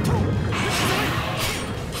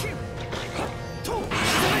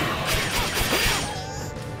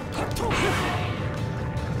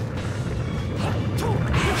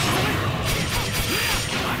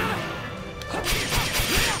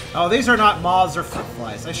 Oh, these are not moths or fruit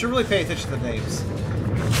flies. I should really pay attention to the names.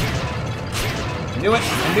 I knew it.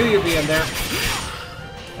 I knew you'd be in there. I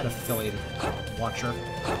had a feeling. Watcher.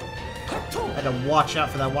 I had to watch out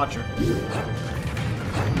for that watcher.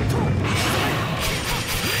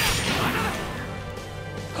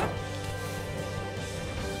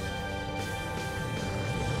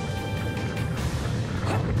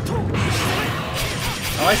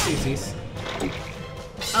 Oh, I see these.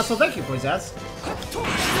 So thank you, Poizaz.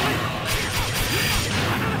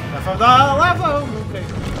 From the lava! Okay.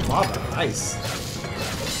 Lava, nice.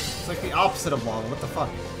 It's like the opposite of lava. What the fuck?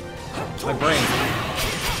 My brain.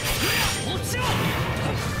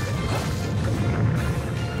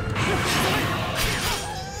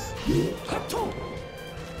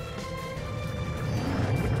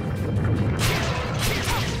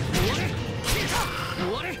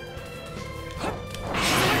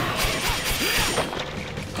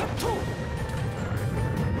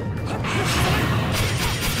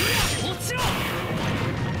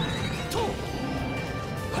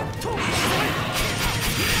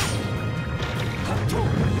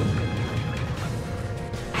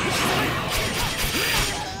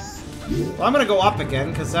 Well, I'm gonna go up again,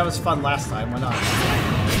 because that was fun last time. Why not?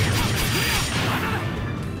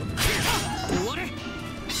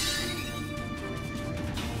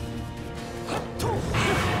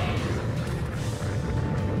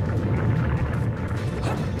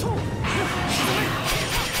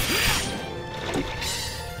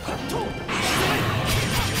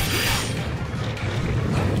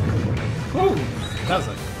 Woo! That was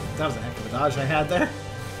a heck of a dodge I had there.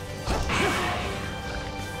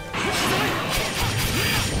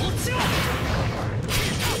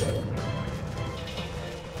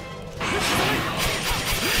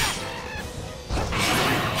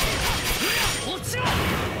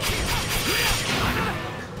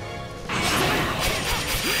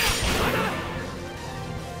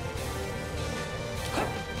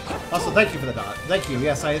 Also, thank you for the dodge. Thank you.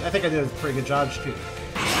 Yes, I think I did a pretty good dodge too.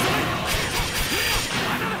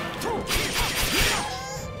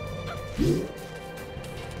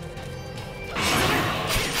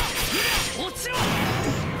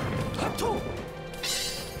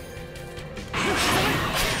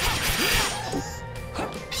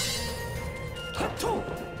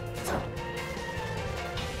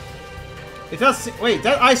 does. Wait,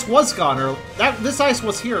 that ice was gone, or this ice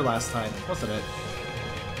was here last time, wasn't it?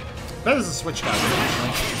 Bet there's a switch guy here,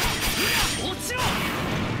 actually.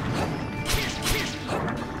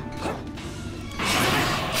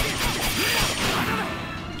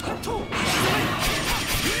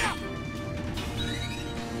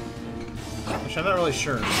 I'm not really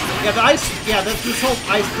sure. Yeah, the ice. Yeah, this whole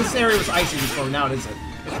ice. This area was icy before. Now it isn't.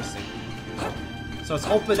 Interesting. So it's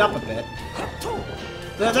opened up a bit.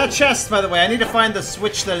 That chest, by the way, I need to find the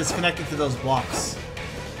switch that is connected to those blocks.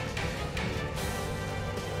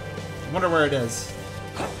 I wonder where it is.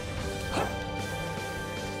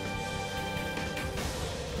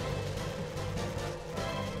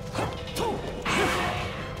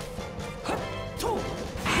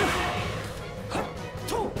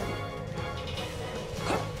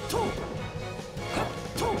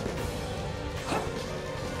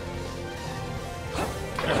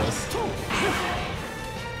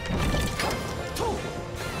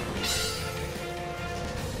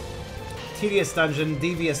 Tedious dungeon,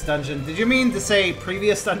 devious dungeon. Did you mean to say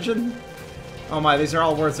previous dungeon? Oh my, these are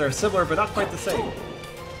all words that are similar, but not quite the same.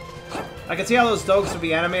 I can see how those dogs would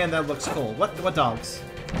be anime, and that looks cool. What dogs?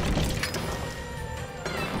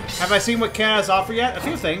 Have I seen what Canada's offer yet? A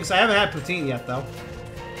few things. I haven't had poutine yet, though.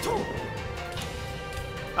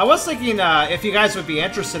 I was thinking if you guys would be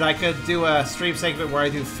interested, I could do a stream segment where I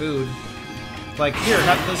do food. Like, here,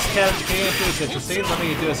 this Canadian food's interesting. Let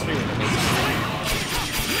me do a stream with it, basically.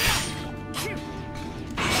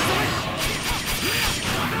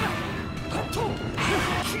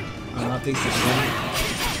 Not these things again.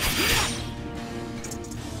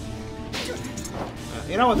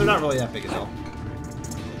 You know what? They're not really that big a deal.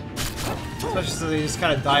 Especially since they just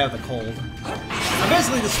kind of die of the cold. I'm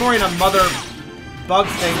basically destroying a mother bug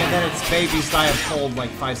thing, and then its babies die of cold like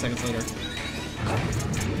 5 seconds later.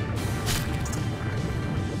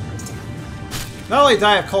 Not only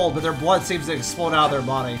die of cold, but their blood seems to explode out of their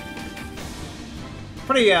body.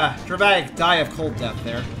 Pretty dramatic die of cold death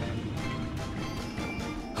there.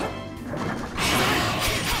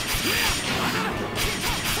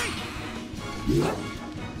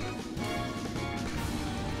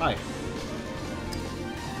 Hi.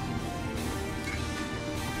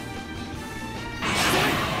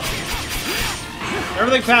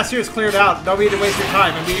 Everything past here is cleared out. No need to waste your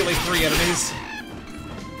time. Immediately 3 enemies.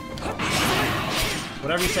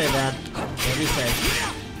 Whatever you say, man. Whatever you say.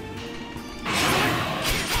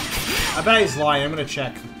 I bet he's lying. I'm gonna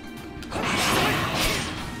check.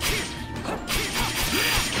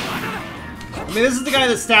 I mean, this is the guy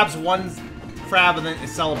that stabs one crab and then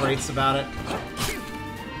celebrates about it.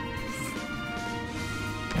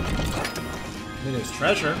 I mean, there's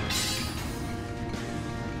treasure.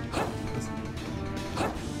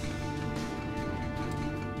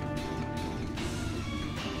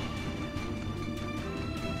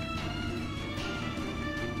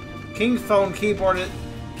 King phone keyboard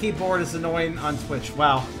is annoying on Twitch.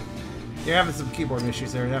 Wow. You're having some keyboard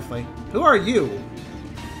issues there, definitely. Who are you?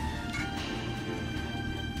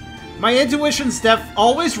 My intuition's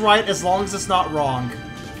always right as long as it's not wrong.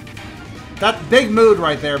 That big mood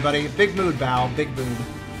right there, buddy. Big mood, Bow. Big mood.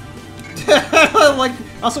 Like,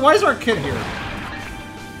 also, why is our kid here?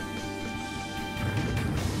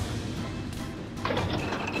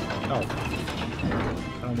 Oh.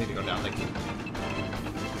 I don't need to go down, thank you.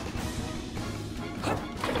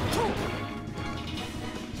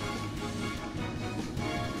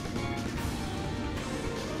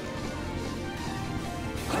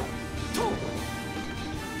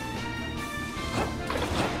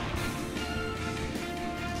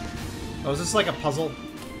 Oh, is this like a puzzle?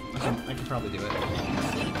 I can probably do it.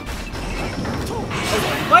 Oh,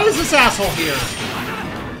 why is this asshole here?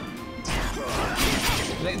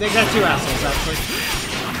 They got 2 assholes, actually.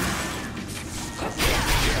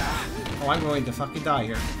 Oh, I'm going to fucking die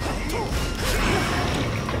here.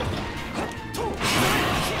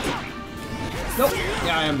 Nope.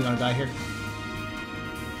 Yeah, I am gonna die here.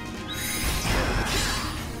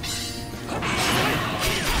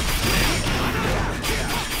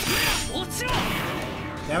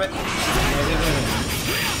 Damn it.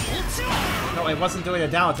 No, it wasn't doing a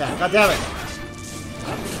down attack. God damn it.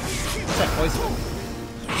 What's that poison?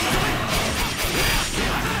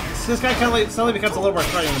 This guy kind of like suddenly becomes a little more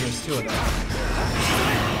threatening when there's 2 of them.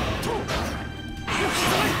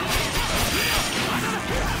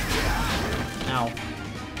 Ow.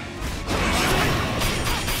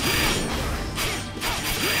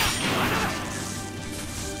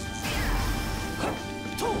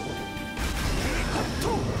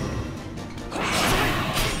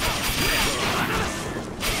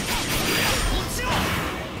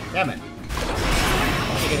 Damn it.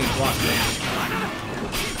 I'm getting blocked.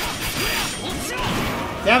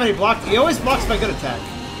 Damn it, he blocked. He always blocks my good attack.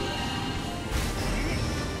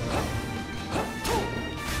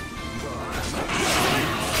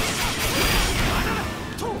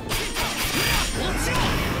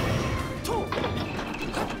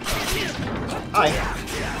 Hi.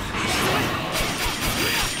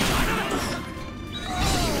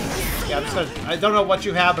 Yeah, I'm just gonna, I don't know what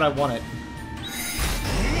you have, but I want it.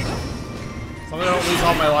 So I'm gonna don't lose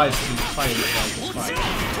all my lives to fighting this guy. It's fine.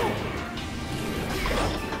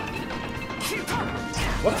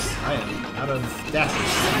 Whoops, I am out of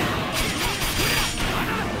dashes.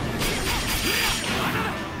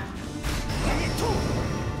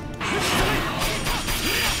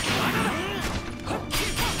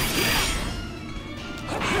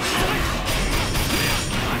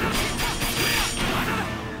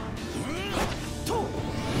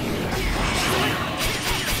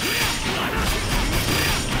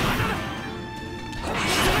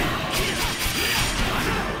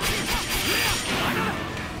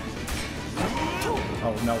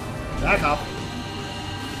 Oh no. Back up.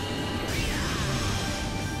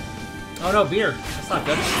 Oh no, beer. That's not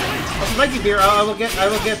good. Oh, thank you, beer. I will get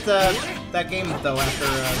that game though after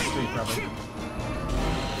the stream probably.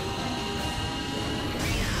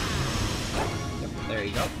 Yep, there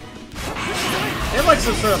you go. They have like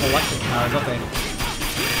some sort of electric power, don't they?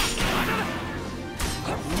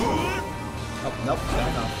 Oh nope,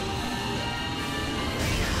 back off.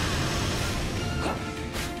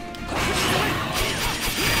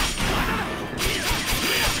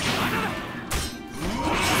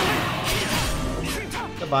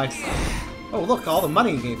 Goodbye. Oh, look, all the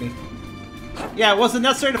money he gave me. Yeah, was it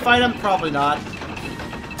necessary to fight him? Probably not.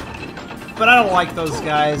 But I don't like those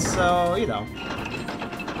guys, so, you know.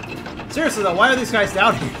 Seriously, though, why are these guys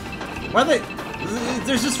down here? Why are they...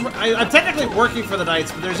 There's just... I'm technically working for the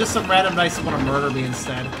Knights, but there's just some random Knights that want to murder me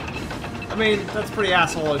instead. I mean, that's pretty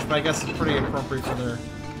asshole-ish, but I guess it's pretty appropriate for their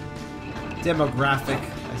demographic,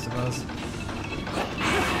 I suppose.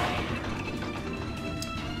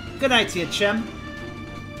 Good night to you, Chem.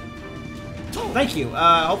 Thank you.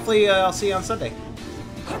 Hopefully I'll see you on Sunday.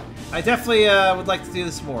 I definitely would like to do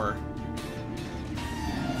this more.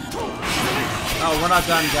 Oh, we're not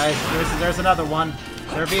done, guys. There's another one.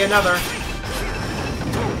 There'll be another.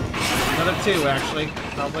 Another two, actually.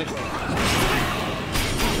 Probably.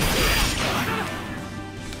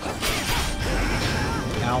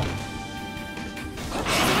 Ow.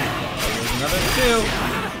 There's another two.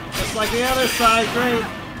 Just like the other side. Great.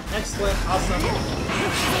 Excellent. Awesome.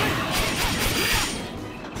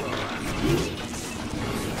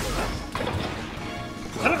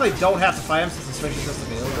 I technically don't have to fight him since the switch is just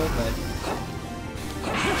available, but...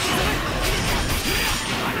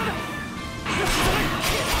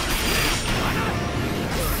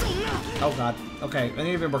 Oh god. Okay, I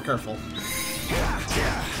need to be more careful.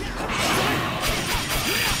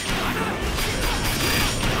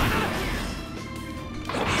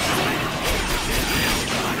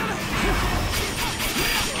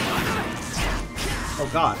 Oh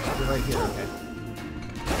god, you're right here, okay.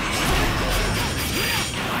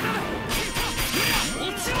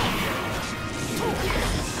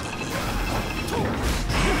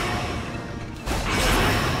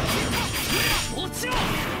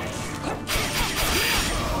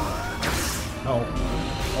 Oh.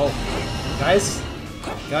 Oh. Guys?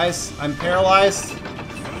 Guys, I'm paralyzed.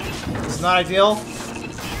 It's not ideal.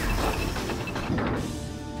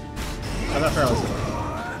 I'm not paralyzed.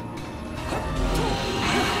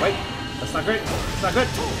 Wait. That's not great. That's not good.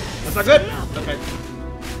 That's not good. Okay.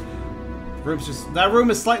 Room's just... That room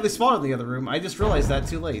is slightly smaller than the other room. I just realized that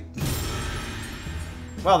too late.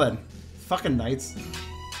 Well then. Fucking Knights.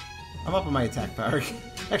 I'm up on my attack power.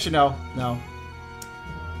 Actually, no. No.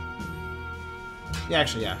 Yeah,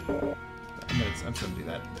 actually, yeah. I'm just gonna do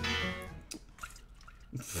that.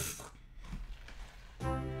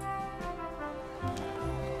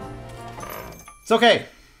 It's okay.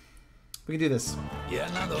 We can do this. Yeah,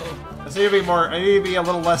 I need to be more. I need to be a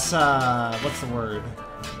little less. What's the word?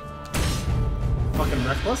 Fucking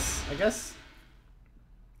reckless, I guess.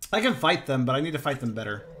 I can fight them, but I need to fight them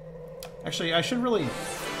better. Actually, I should really.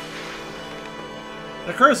 It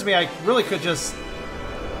occurs to me I really could just.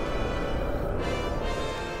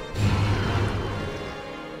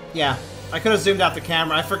 Yeah, I could have zoomed out the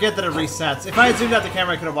camera. I forget that it resets. If I had zoomed out the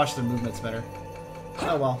camera, I could have watched the movements better.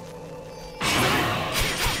 Oh well.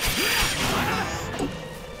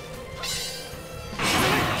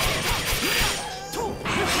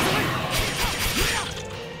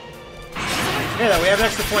 Okay, then we have an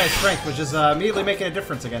extra point of strength, which is immediately making a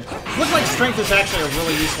difference again. It looks like strength is actually a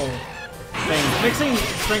really useful thing. Mixing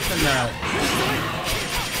strength and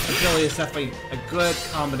agility is definitely a good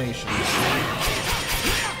combination.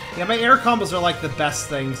 Yeah, my air combos are like the best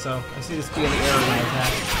thing, so I see this being the air in my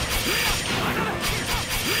attack.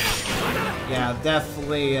 Yeah,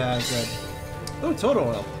 definitely good. Oh, total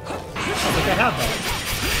oil. I don't think I have that.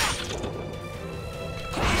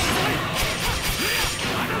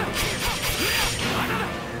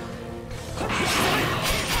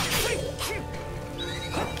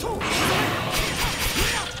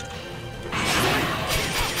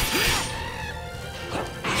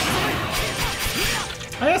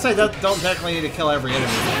 I guess I don't technically need to kill every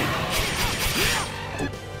enemy.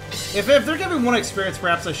 If they're giving one experience,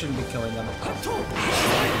 perhaps I shouldn't be killing them. I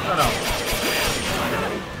don't know.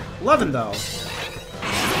 11, though.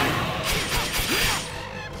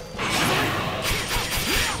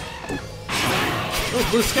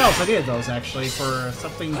 Those blue scouts, I needed those, actually, for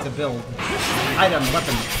something to build. Item,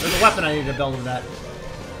 weapon. There's a weapon I need to build with that.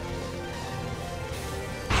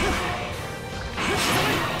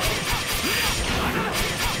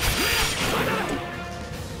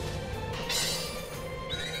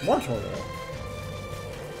 More total.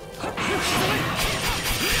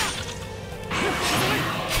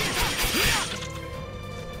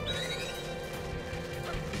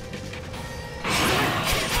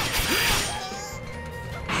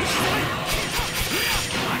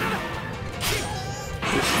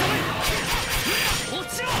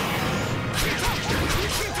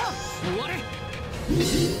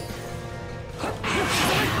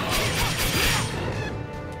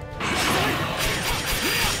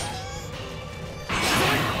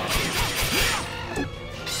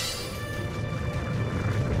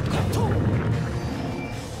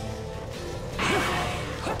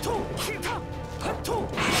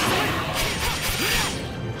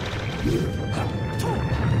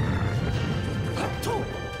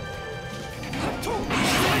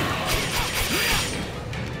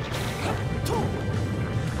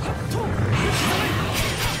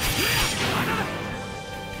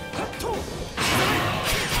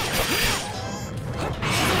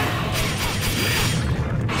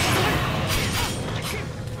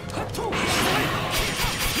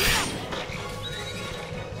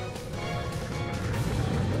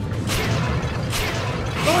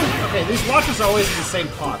 Okay, these watchers are always in the same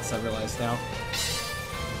pots, I realize now.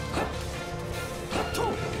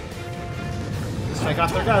 Just take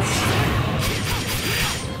off their guts.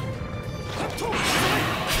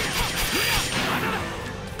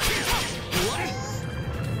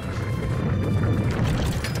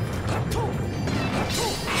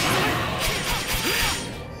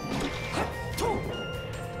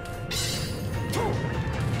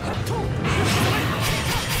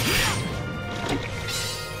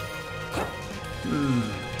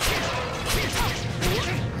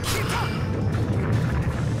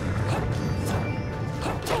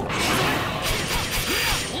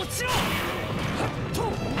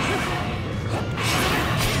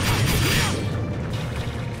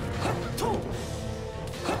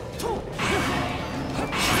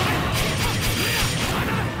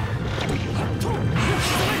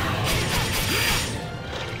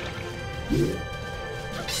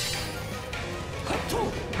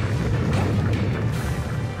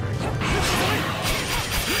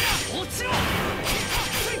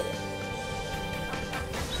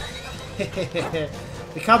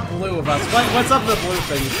 Become blue of us. What's up with the blue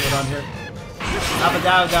thing that's going on here? Abba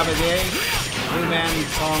dabba day. Blue man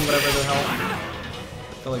song, whatever the hell.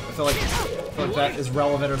 I feel like that is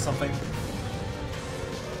relevant or something.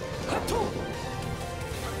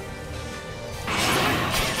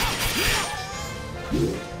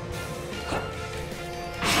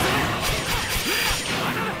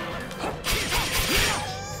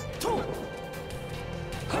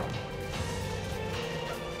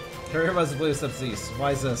 Everybody's blue except Zeus.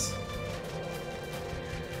 Why is this?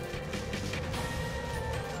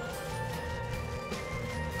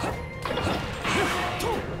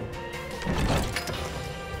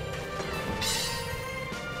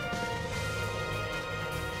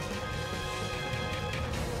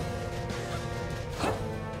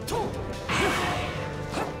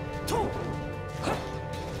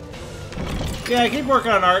 Yeah, I keep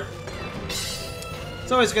working on art.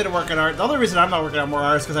 It's always good to work on art. The only reason I'm not working on more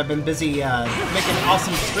art is because I've been busy making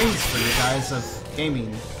awesome streams for you guys of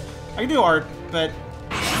gaming. I can do art, but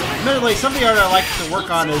admittedly, some of the art I like to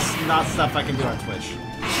work on is not stuff I can do on Twitch. It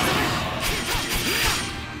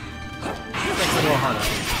makes it a little harder.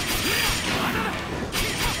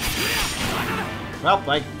 Well,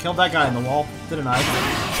 I killed that guy in the wall, didn't I?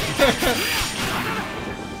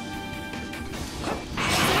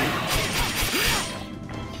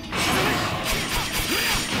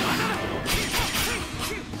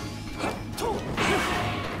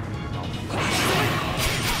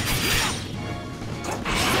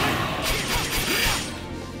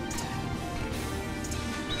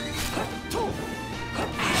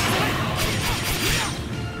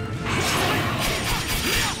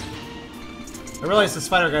 I realize the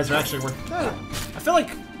spider guys are actually worth... I feel like...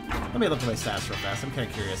 Let me look at my stats real fast. I'm kind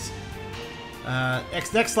of curious.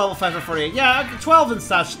 Next level 548. Yeah, 12 in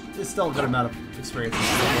stats is still a good amount of experience.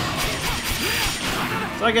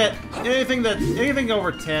 So I get anything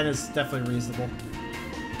over 10 is definitely reasonable.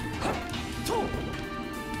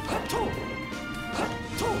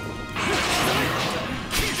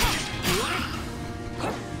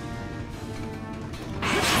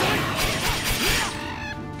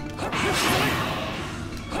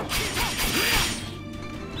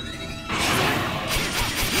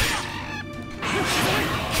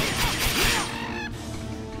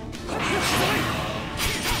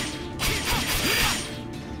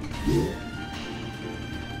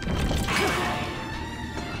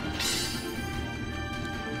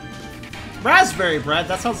 Raspberry bread?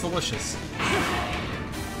 That sounds delicious.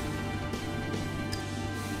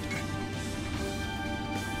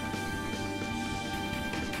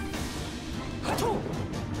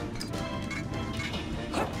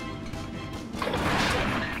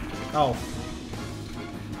 Oh.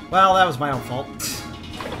 Well, that was my own fault.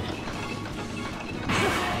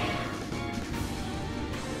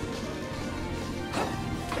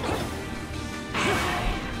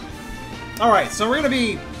 Alright, so we're gonna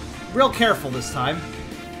be real careful this time.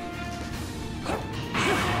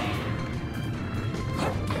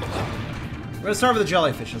 We're gonna start with the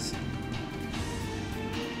jellyfishes.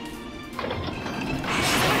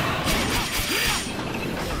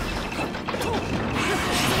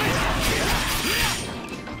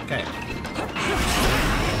 Okay.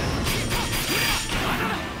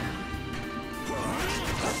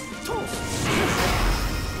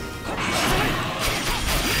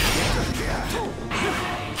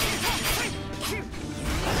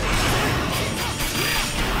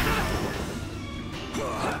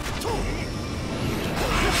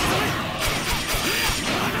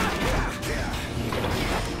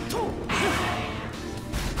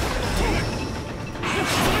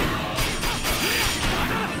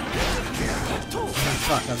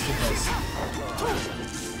 Fuck, that's too close.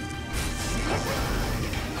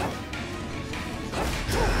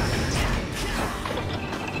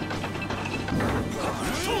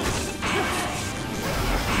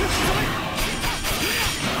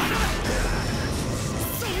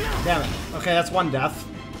 Damn it. Okay, that's one death.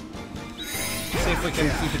 Let's see if we can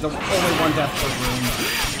keep it to only one death per room.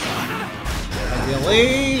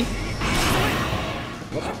 Ideally.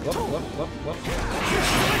 Whoop, whoop, whoop, whoop, whoop.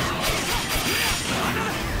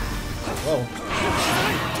 Whoa.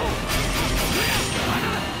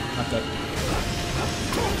 Not good.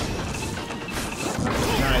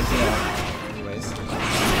 Not ideal. Anyways.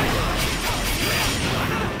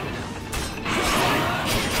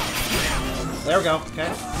 There we go.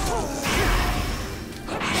 Okay.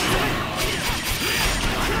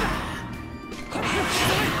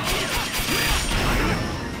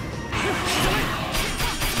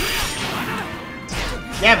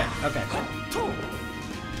 Damn it. Okay.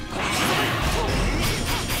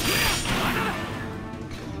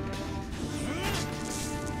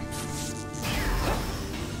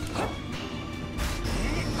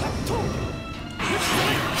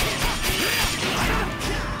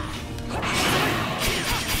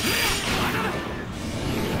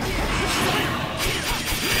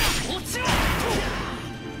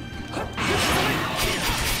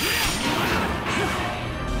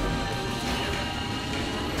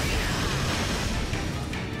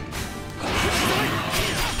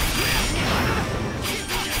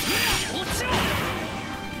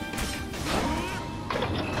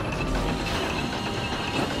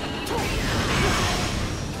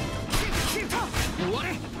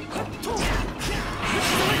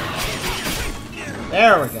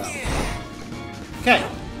 There we go. Okay.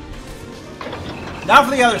 Now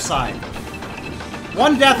for the other side.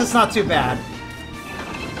 One death is not too bad.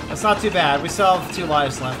 That's not too bad. We still have 2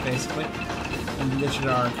 lives left, basically. In addition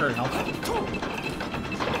to our current health.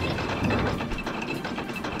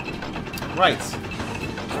 Right.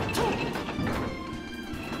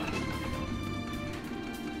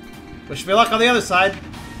 Wish me luck on the other side.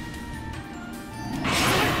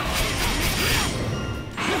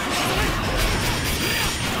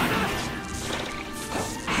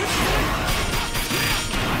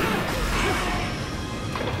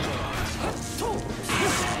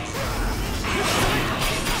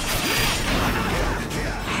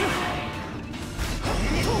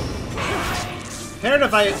 Compared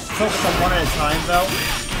if I focus on one at a time, though.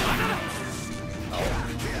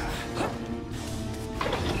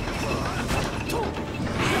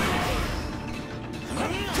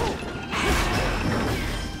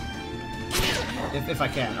 If I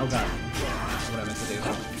can. Oh god. That's what I meant to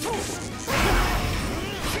do.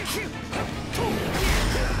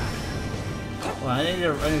 Well, I need to do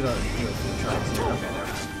a few tries here. Okay, there.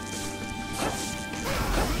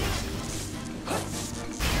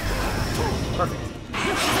 Perfect.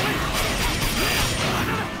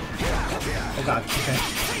 Oh god, okay.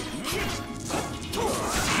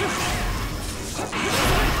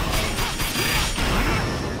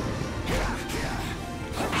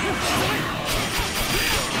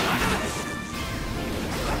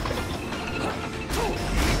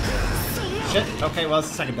 Shit, okay, well, it's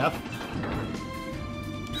the second death.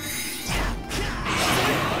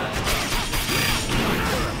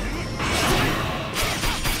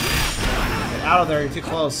 Get out of there, you're too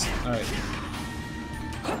close. Alright.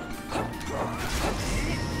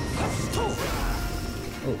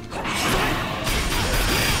 Oh.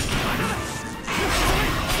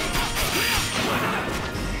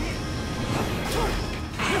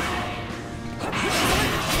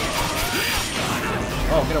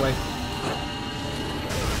 Oh, get away.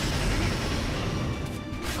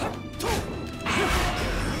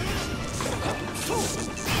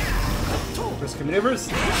 Risky maneuvers.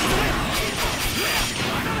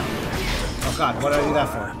 Oh god, what did I do that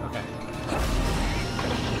for? Okay.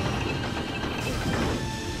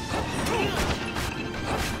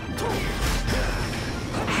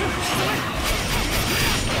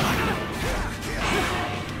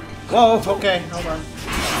 Whoa, okay, hold on.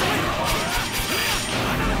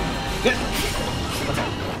 Get. Okay.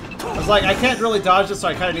 I was like, I can't really dodge this, so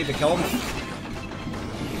I kind of need to kill him.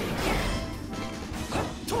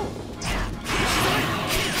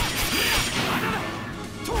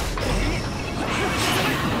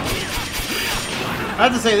 I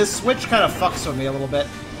have to say, this switch kind of fucks with me a little bit.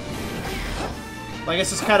 Like, it's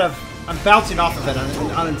just kind of... I'm bouncing off of it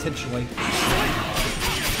unintentionally.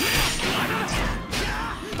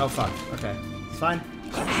 Oh, fuck. Okay. It's fine.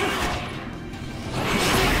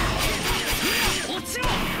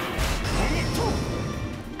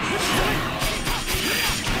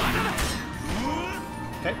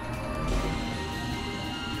 Okay.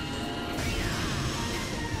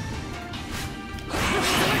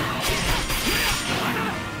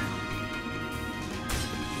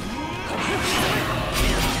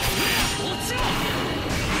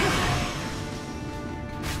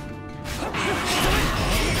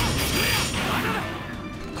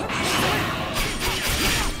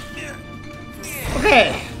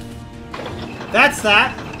 Okay, that's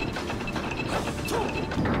that.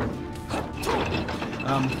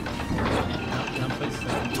 No, please.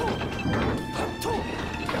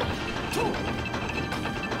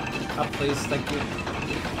 Up, please, thank you.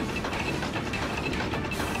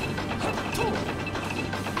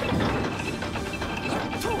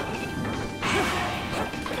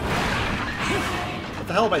 What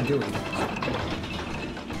the hell am I doing?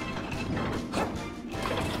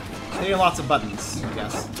 Hitting lots of buttons, I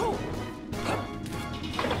guess.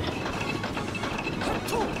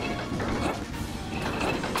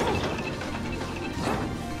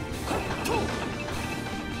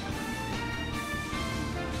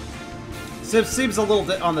 It seems a little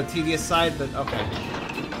bit on the tedious side, but okay.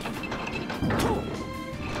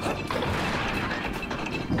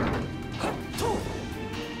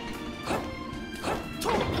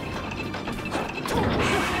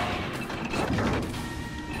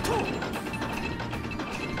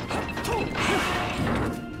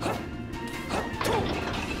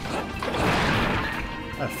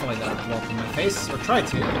 I feel like that would blow up in my face, or try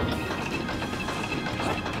to.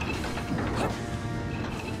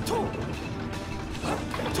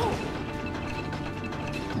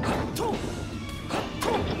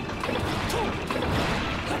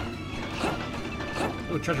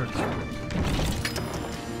 Oh, treasure.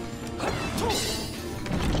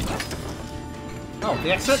 Oh,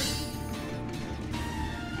 the exit?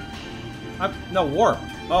 No, warp.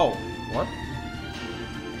 Oh, warp?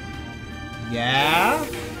 Yeah?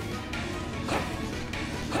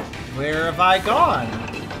 Where have I gone?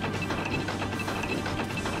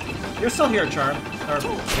 You're still here, Charm. Or, okay,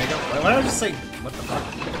 why did I just say, what the fuck?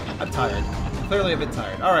 I'm tired. I'm clearly a bit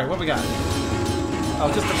tired. Alright, what we got?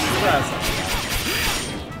 Oh, just a press.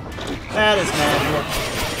 That is magical.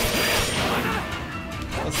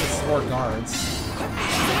 Let's just more guards.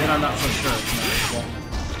 Then I'm not so sure it's magical.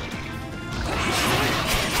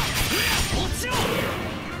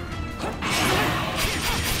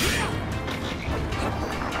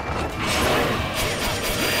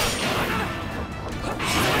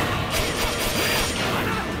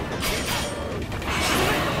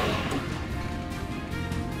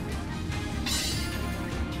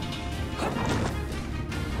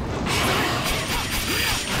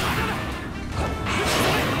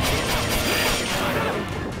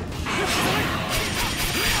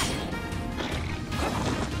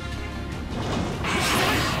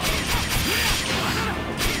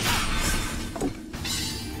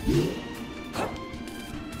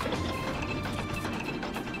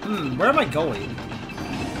 Where am I going?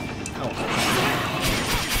 Oh.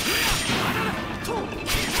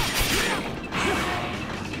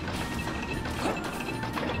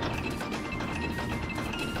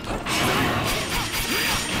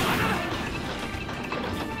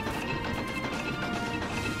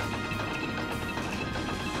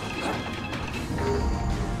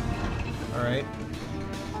 Alright.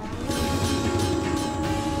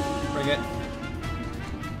 Bring it.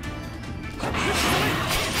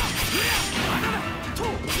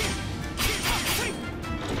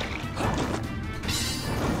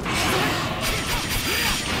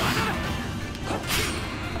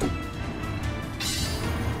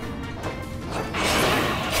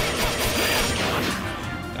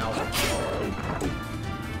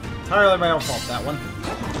 Entirely my own fault, that one.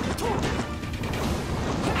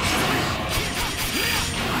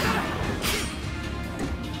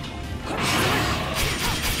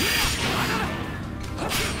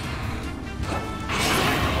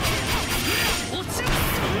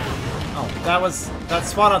 Oh, that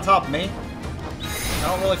spawned on top of me. I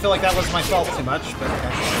don't really feel like that was my fault too much, but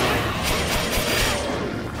okay.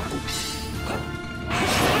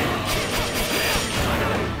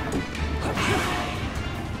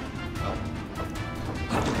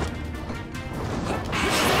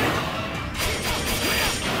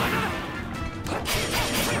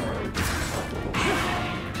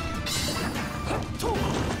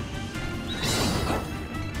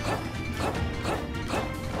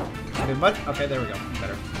 What? Okay, there we go.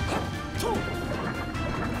 Better.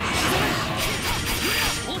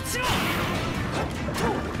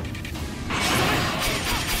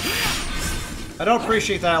 I don't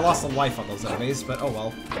appreciate that I lost a life on those enemies, but oh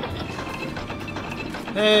well.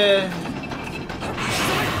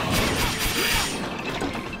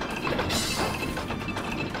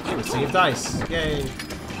 You received dice. Yay.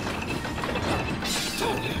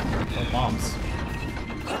 Oh, bombs.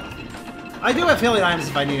 I do have healing items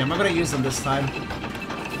if I need them. I'm going to use them this time.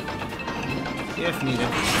 If needed.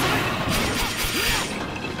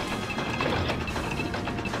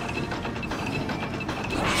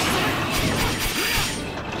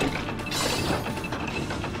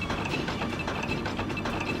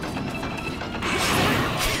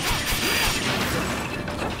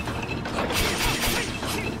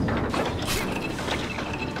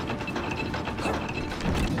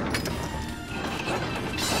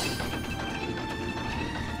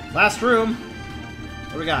 Last room.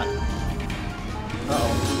 What do we got?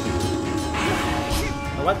 Uh-oh.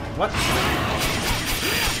 Oh, what?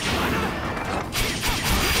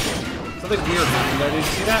 Something weird happened there. Did you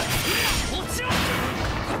see that?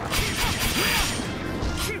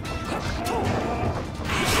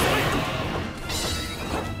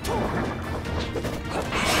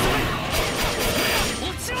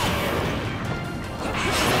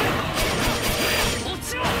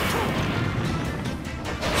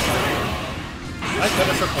 Thank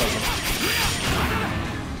goodness for poison.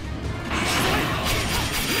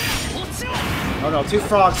 Oh no, 2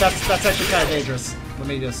 frogs. That's actually kind of dangerous. Let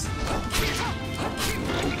me just go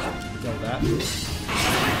with that.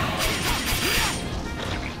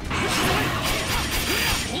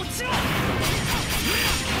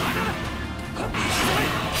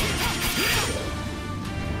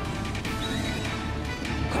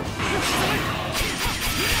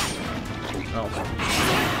 Oh.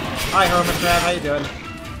 Hi, Hermit Crab. How you doing?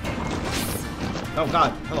 Oh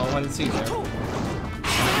god. Hello. I didn't see you there.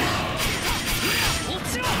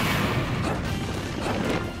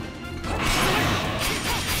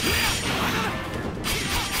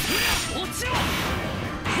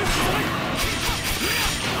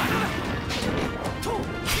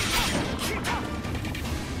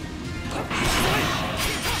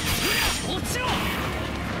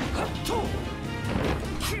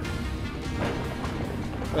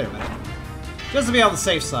 Wait a minute. Just to be on the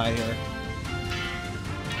safe side here.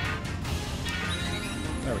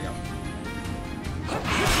 There we go.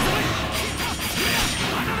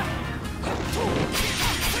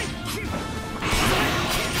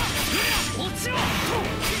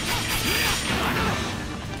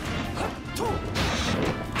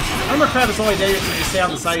 Armor Crab is only dangerous if you stay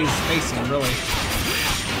on the side he's facing, really.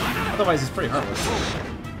 Otherwise, he's pretty harmless.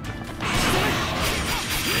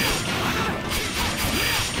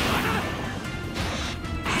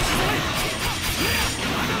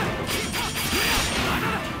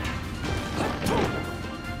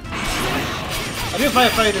 I do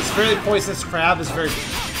find this very poisonous crab is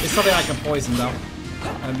something I can poison though.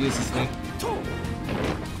 It amuses me.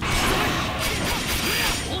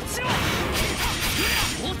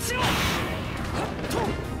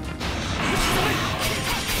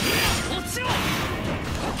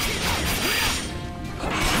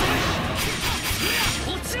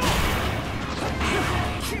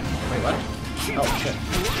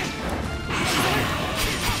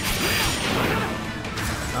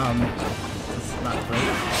 That's not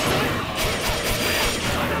great.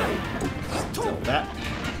 Just deal with that.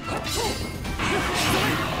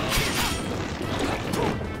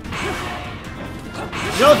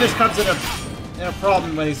 Jellyfish comes in a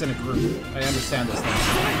problem when he's in a group. I understand this now.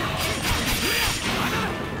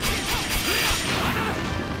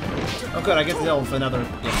 Oh good, I get to deal with another.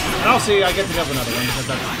 Yeah. And also I get to deal with another one because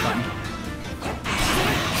that's fun.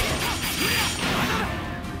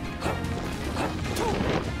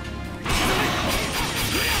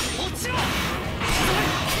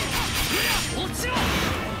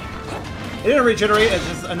 It didn't regenerate, it's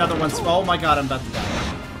just another one. Oh my god, I'm about to die.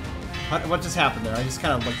 What just happened there? I just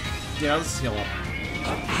kind of like, yeah, let's heal up.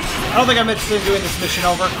 I don't think I'm interested in doing this mission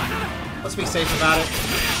over. Let's be safe about it.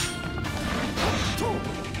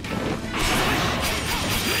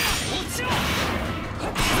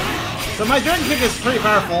 So my dragon kick is pretty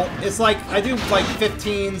powerful. It's like, I do like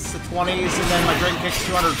 15s to 20s, and then my dragon kick's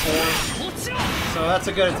 204. So that's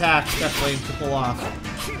a good attack, definitely, to pull off.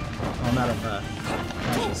 Oh, I'm out of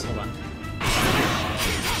matches. Hold on.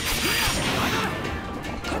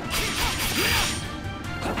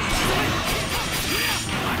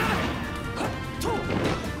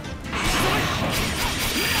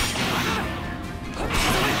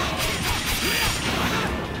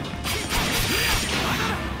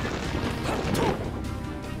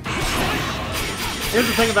 Here's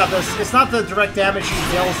the thing about this, it's not the direct damage he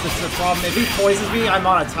deals that's the problem. If he poisons me, I'm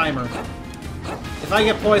on a timer. If I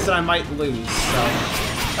get poisoned, I might lose, so...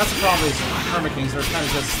 That's the problem with these Hermit Kings, they're kind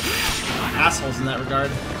of just assholes in that regard.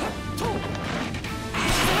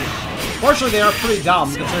 Fortunately, they are pretty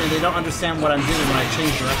dumb, considering they don't understand what I'm doing when I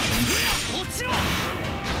change directions.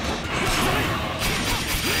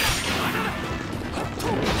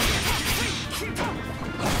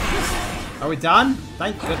 Are we done?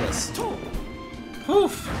 Thank goodness.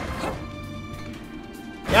 Poof!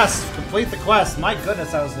 Yes, complete the quest. My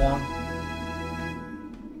goodness, that was long.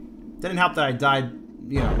 Didn't help that I died,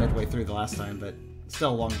 you know, midway through the last time, but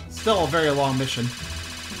still a very long mission.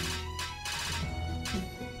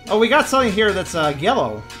 Oh, we got something here that's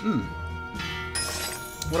yellow.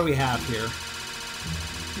 What do we have here?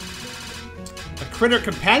 A critter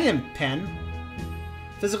companion pen.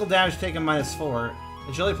 Physical damage taken -4.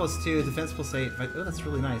 Agility +2, defense +8. Oh, that's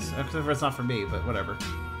really nice. Except for it's not for me, but whatever.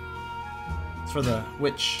 It's for the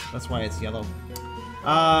witch. That's why it's yellow.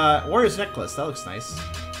 Warrior's necklace. That looks nice.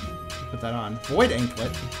 Put that on. Void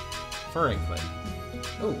anklet. Fur anklet.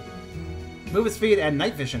 Oh. Movement speed and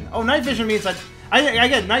night vision. Oh, night vision means I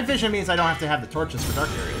get night vision means I don't have to have the torches for dark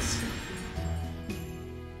areas.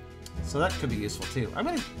 So that could be useful too. I'm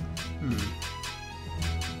gonna.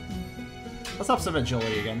 Let's up some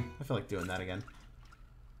agility again. I feel like doing that again.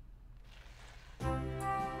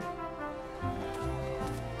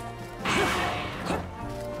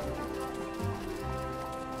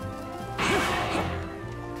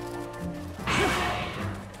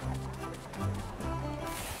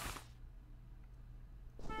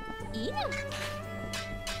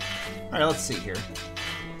 Alright, let's see here.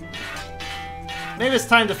 Maybe it's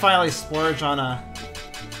time to finally splurge on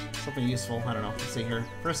something useful. I don't know. Let's see here.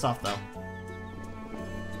 First off, though.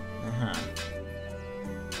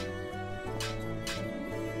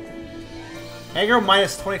 Aggro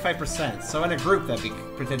 -25%. So in a group, that'd be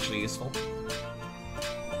potentially useful.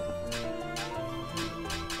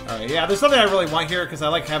 Alright, yeah, there's something I really want here because I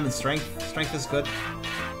like having strength. Strength is good.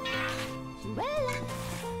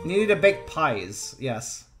 You need to bake pies.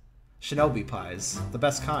 Yes. Shinobi pies. The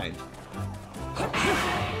best kind.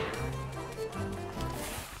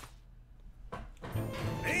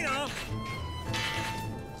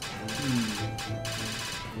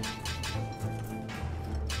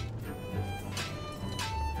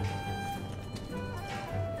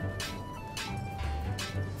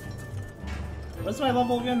 What's my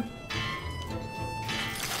level again?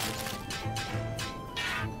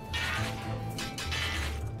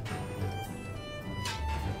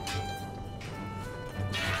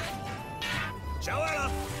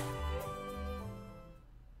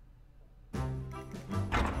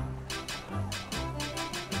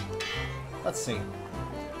 Let's see.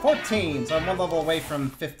 14, so I'm one level away from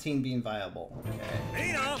 15 being viable.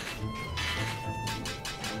 Okay.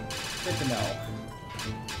 Good to know.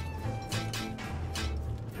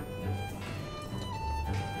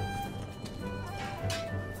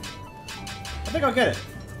 I think I'll get it.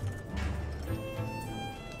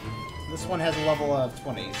 This one has a level of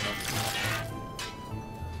 20, so...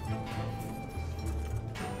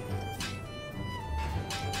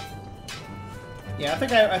 Yeah, I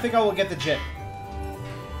think I will get the JIT.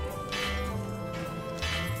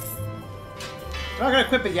 We're not gonna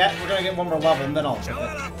equip it yet. We're gonna get one more level, and then I'll equip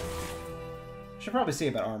it. Should probably see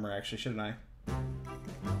about armor, actually, shouldn't I?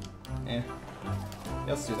 Eh. Yeah,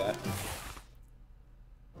 let's do that.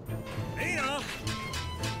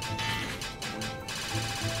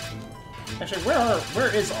 Actually,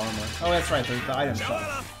 where is armor? Oh, that's right, the item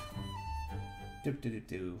shop. I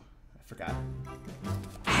forgot.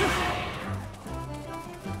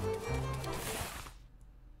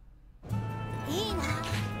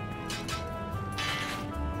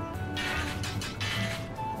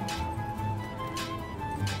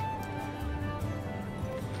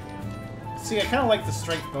 See, I kind of like the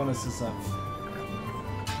strength bonuses of...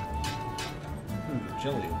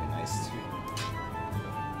 agility would be nice, too.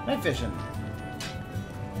 Night vision.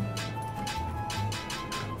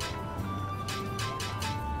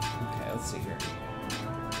 Okay, let's see here.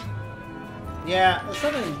 Yeah, there's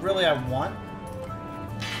nothing really I want.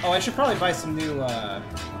 Oh, I should probably buy some new, yeah.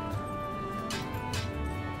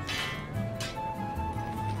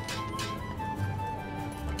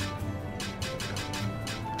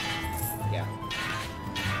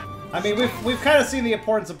 I mean, we've kind of seen the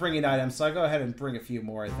importance of bringing items, so I'll go ahead and bring a few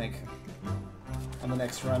more, I think, on the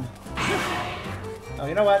next run. Oh,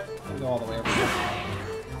 you know what? I'll go all the way over here.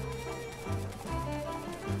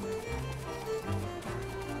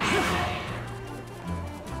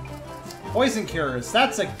 Poison cures.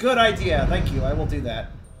 That's a good idea. Thank you. I will do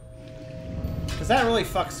that. Because that really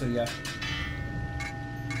fucks with you.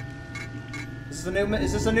 Is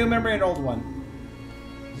this a new memory or an old one?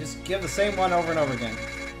 Just give the same one over and over again.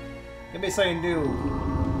 Give me something new.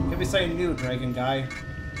 Give me something new, dragon guy.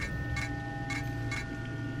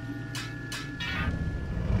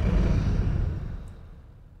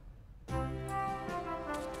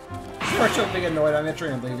 Virtual being annoyed. I'm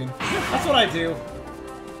entering and leaving. That's what I do.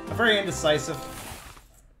 I'm very indecisive.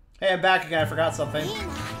 Hey, I'm back again. I forgot something.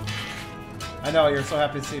 I know, you're so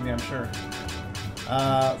happy to see me, I'm sure.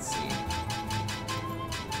 Let's see.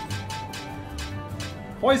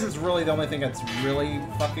 Poison's really the only thing that's really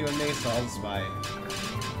fucking with me, so I'll just buy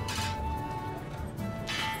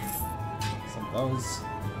some of those.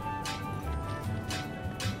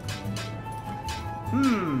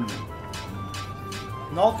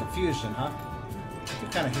 Null confusion, huh? I do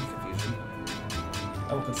kind of hate confusion.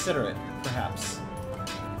 I will consider it, perhaps.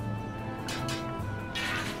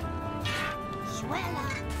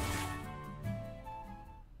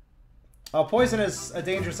 Oh, poison is a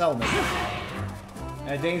dangerous element.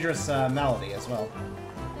 And a dangerous malady as well.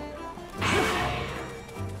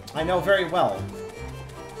 I know very well.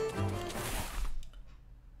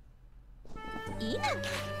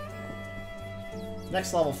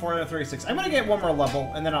 Next level, 436. I'm gonna get one more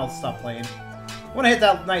level, and then I'll stop playing. I want to hit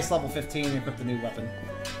that nice level 15 and equip the new weapon.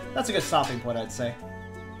 That's a good stopping point, I'd say.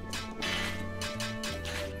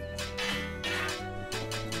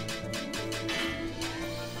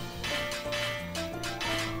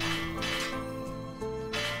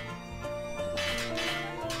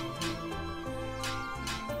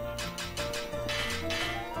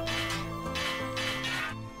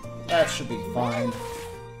 That should be fine.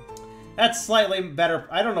 That's slightly better.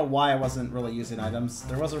 I don't know why I wasn't really using items.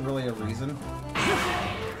 There wasn't really a reason.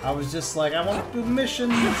 I was just like, I want to do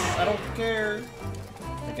missions. I don't care.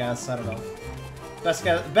 I guess. I don't know.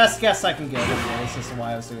 Best guess I can get, anyways, as to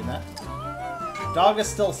why I was doing that. Dog is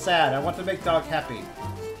still sad. I want to make Dog happy.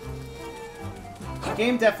 The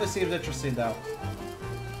game definitely seems interesting, though.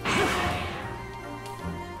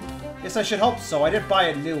 Yes, I should hope so. I did buy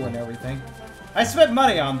a new and everything. I spent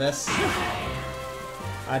money on this.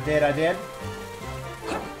 I did.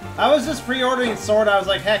 I was just pre-ordering Sword. I was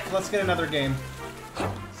like, heck, let's get another game.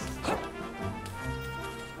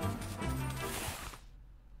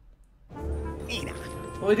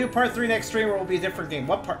 Will we do part 3 next stream, or will it be a different game?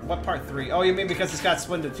 What part 3? Oh, you mean because it's got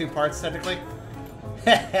split into 2 parts, technically?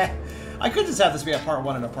 I could just have this be a part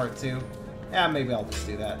 1 and a part 2. Yeah, maybe I'll just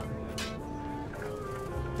do that.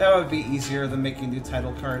 That would be easier than making new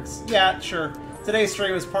title cards. Yeah, sure. Today's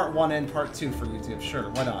stream is part 1 and part 2 for YouTube. Sure,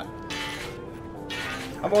 why not?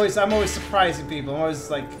 I'm always surprising people. I'm always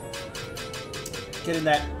like getting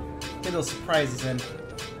those surprises in.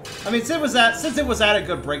 I mean, since it was at a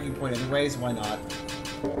good breaking point anyways, why not?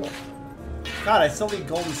 God, I still need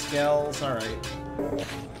golden scales. All right.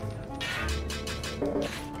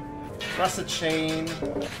 Russet chain.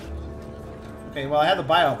 Okay, well I had the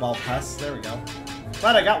bio ball pest. There we go.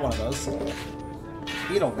 Glad I got one of those.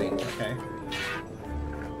 Beetle bait. Okay.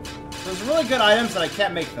 There's really good items that I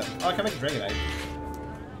can't make them. Oh, I can make a dragonite.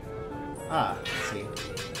 Ah, let's see.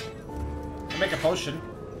 I can make a potion.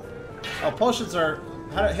 Oh, potions are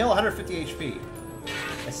heal 150 HP.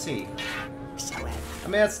 I see. I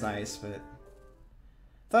mean, that's nice, but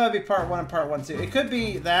thought it'd be part 1 and part 1 too. It could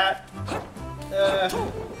be that,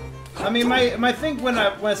 I mean, my thing when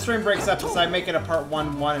a stream breaks up is I make it a part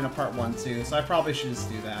 1-1 and a part 1-2, so I probably should just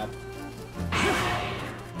do that.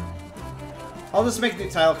 I'll just make new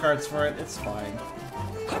title cards for it. It's fine.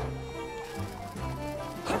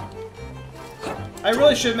 I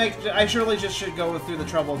really just should go through the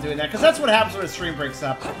trouble of doing that, because that's what happens when a stream breaks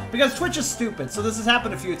up. Because Twitch is stupid, so this has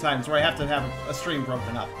happened a few times where I have to have a stream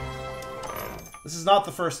broken up. This is not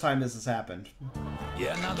the first time this has happened.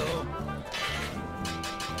 Yeah, no.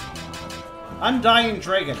 Undying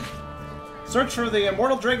Dragon. Search for the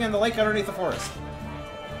immortal dragon in the lake underneath the forest.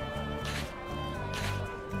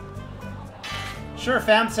 Sure,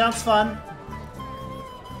 fam. Sounds fun.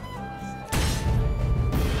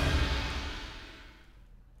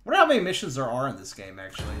 I wonder how many missions there are in this game,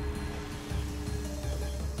 actually.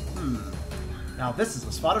 Now this is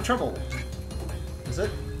the spot of trouble. Is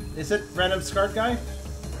it? Is it random scarred guy?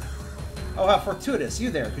 Oh, how fortuitous.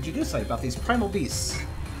 You there. Could you do something about these primal beasts?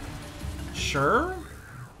 Sure?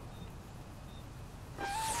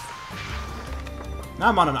 Now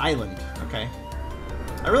I'm on an island. Okay.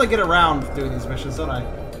 I really get around doing these missions, don't I?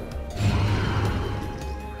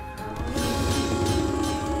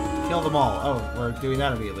 Kill them all. Oh, we're doing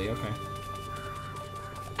that immediately. Okay.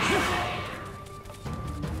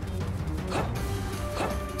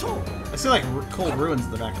 I see, like, cool ruins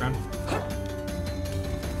in the background.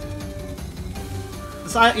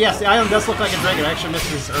 This yes, the island does look like a dragon. I actually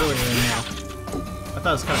missed this earlier in now. I thought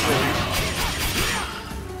it was kind of cool.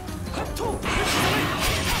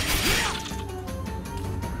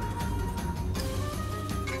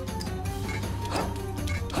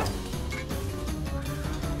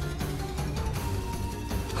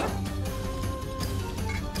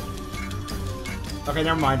 Okay,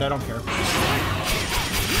 never mind. I don't care.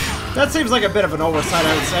 That seems like a bit of an oversight,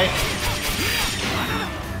 I would say.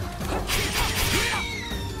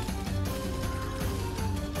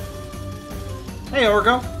 Hey,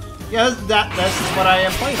 Orgo. Yeah, this is what I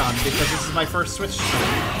am playing on, because this is my first Switch stream.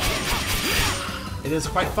 It is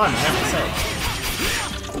quite fun, I have to say.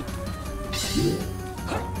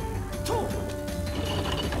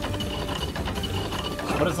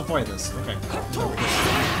 What is the point of this? Okay. Over here.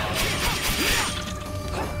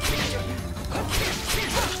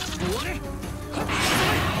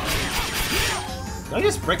 Did I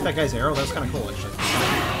just break that guy's arrow? That was kind of cool, actually.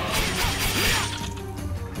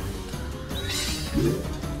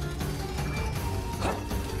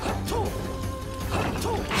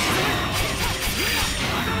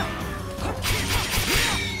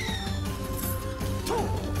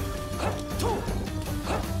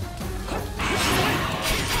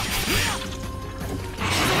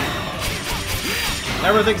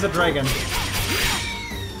 Everything's a dragon.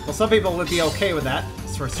 Well, some people would be okay with that,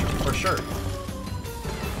 for sure.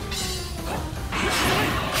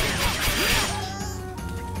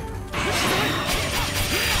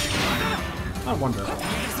 I wonder.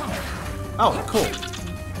 Oh, cool.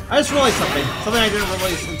 I just realized something. Something I didn't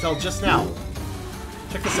realize until just now.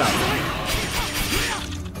 Check this out.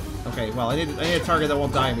 Okay, well, I need a target that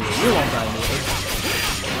won't die immediately. You won't die immediately.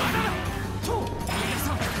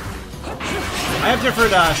 I have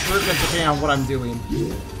different shurikens depending on what I'm doing.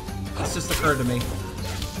 This just occurred to me.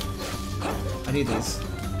 I need these.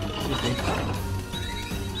 Excuse me.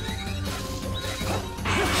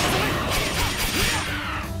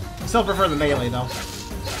 I still prefer the melee, though.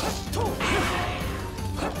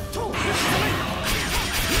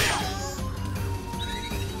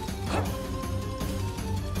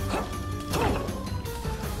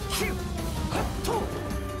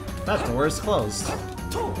 That door is closed.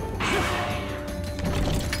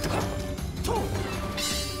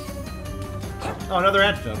 Oh, another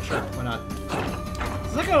antidote. Sure, why not?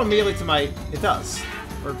 Does that go immediately to my... It does.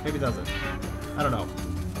 Or maybe it doesn't. I don't know.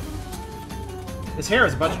 His hair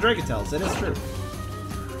is a bunch of dragon tails. It is true.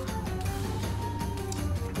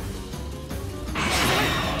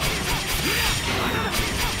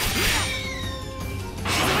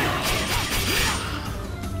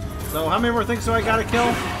 So, how many more things do I gotta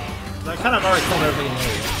kill? I kind of already killed everything in the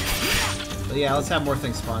area. But yeah, let's have more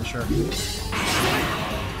things spawn, sure.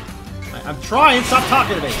 I'm trying! Stop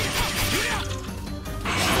talking to me!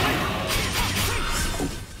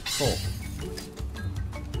 Cool.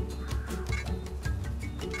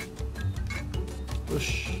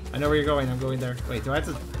 Whoosh. I know where you're going. I'm going there. Wait, do I have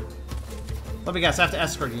to... Let me guess. I have to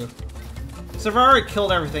escort you. So I've already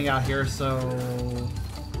killed everything out here, so...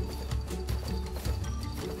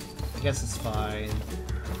 I guess it's fine.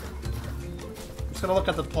 I'm just gonna look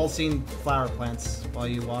at the pulsing flower plants while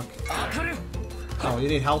you walk. Oh, you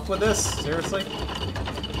need help with this? Seriously?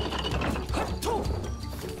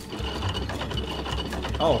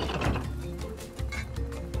 Oh.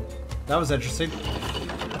 That was interesting.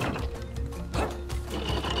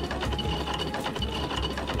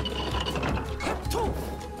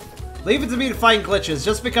 Leave it to me to find glitches.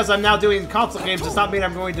 Just because I'm now doing console games does not mean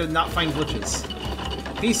I'm going to not find glitches.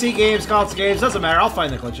 PC games, console games, doesn't matter. I'll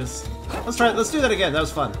find the glitches. Let's try it. Let's do that again. That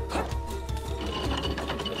was fun.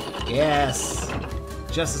 Yes.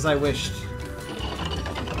 Just as I wished.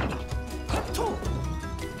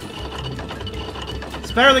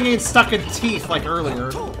 It's better than getting stuck in teeth like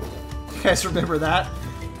earlier. You guys remember that?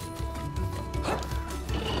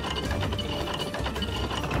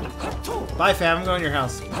 Bye, fam. I'm going to your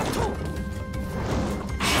house.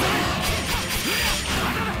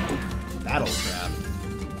 Battle trap.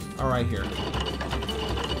 Alright, here.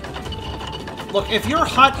 Look, if your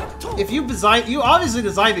hut... If you design... You obviously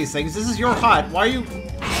designed these things. This is your hut. Why are you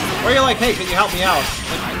like, hey, can you help me out?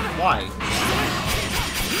 Like, why?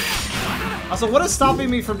 Also, what is stopping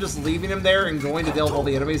me from just leaving him there and going to deal with all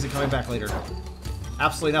the enemies and coming back later?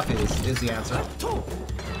 Absolutely nothing is the answer.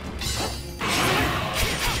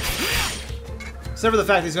 Except for the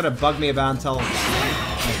fact he's gonna bug me about until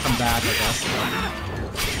I come back, I guess.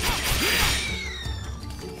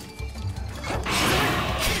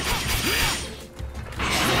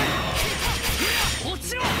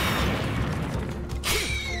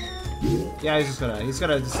 Yeah, he's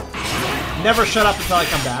gonna just never shut up until I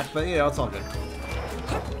come back, but you know, it's all good.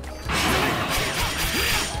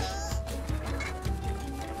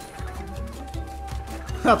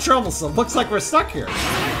 How troublesome. Looks like we're stuck here.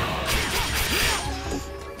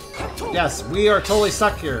 Yes, we are totally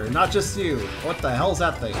stuck here, not just you. What the hell's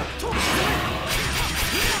that thing?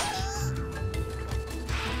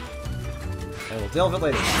 I will deal with it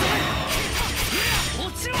later.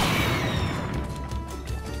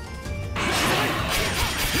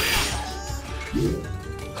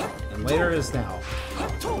 And later is now.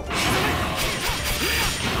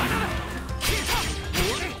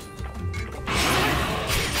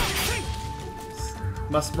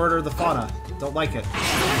 Must murder the fauna. Don't like it.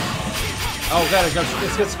 Oh god, it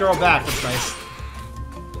gets girl back. That's nice.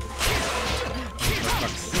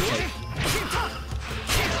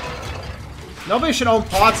 Nobody should own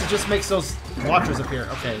pots. It just makes those watchers appear.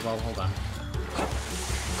 Okay, well, hold on.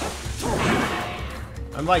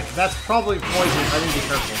 I'm like, that's probably poison. I need to be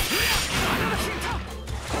careful.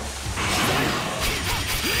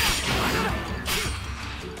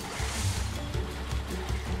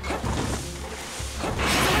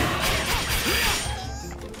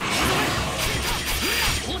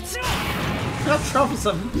 How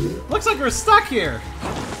troublesome. Looks like we're stuck here.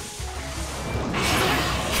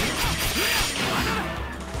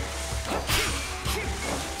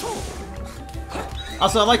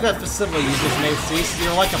 Also, I like that facility you just made, Cease.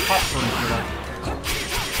 You're like a popcorn kernel.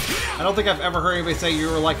 I don't think I've ever heard anybody say you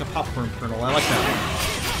were like a popcorn kernel. I like that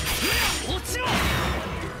one.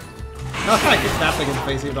 I get that thing in the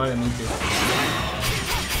face even though I didn't mean to.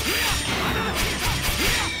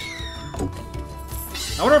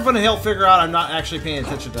 I wonder if when he'll figure out I'm not actually paying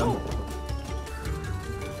attention to him.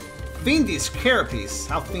 Fiendish carapace.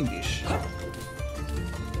 How fiendish.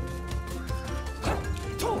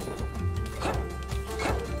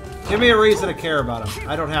 Give me a reason to care about him.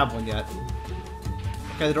 I don't have one yet.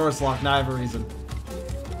 Okay, the door's locked. Now I have a reason.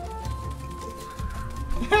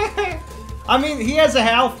 I mean, he has a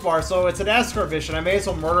health bar, so it's an escort mission. I may as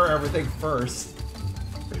well murder everything first.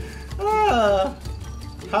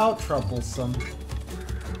 How troublesome.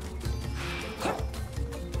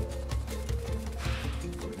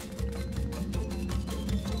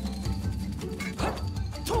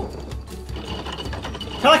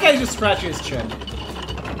 I like how he's just scratching his chin.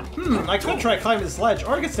 I could try climbing this ledge,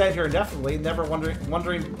 or I could stand here indefinitely, never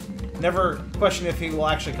never question if he will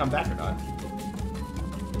actually come back or not.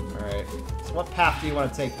 Alright, so what path do you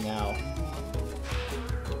want to take now?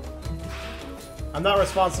 I'm not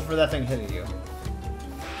responsible for that thing hitting you.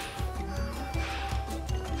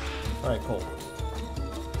 Alright, cool.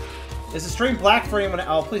 Is the stream black for anyone?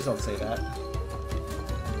 Oh, please don't say that.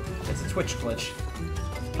 It's a Twitch glitch.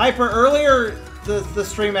 Hyper, earlier the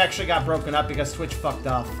stream actually got broken up because Twitch fucked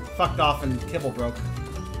off and Kibble broke.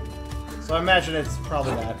 So I imagine it's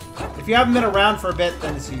probably that. If you haven't been around for a bit,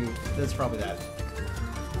 then it's you. Then it's probably that.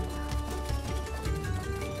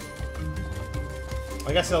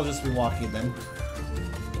 I guess I'll just be walking then.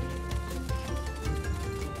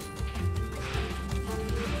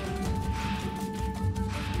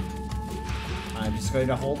 I'm just going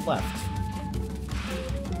to hold left.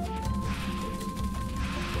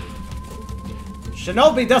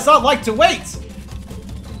 Shinobi does not like to wait!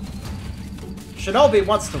 Shinobi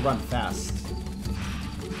wants to run fast.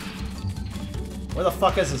 Where the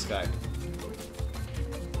fuck is this guy?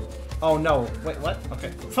 Oh no. Wait, what? Okay.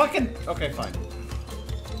 Fucking. Okay, fine.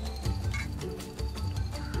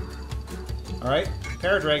 Alright.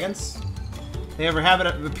 Paradragons. They have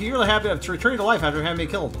a repeatedly habit of returning to life after having been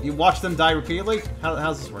killed. You watch them die repeatedly?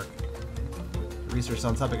 How's this work? Research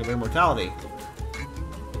on the topic of immortality.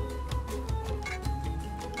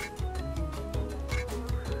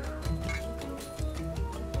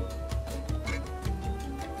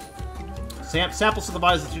 Samples of the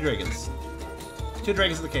bodies of 2 dragons. 2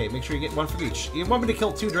 dragons in the cave. Make sure you get 1 from each. You want me to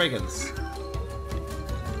kill 2 dragons.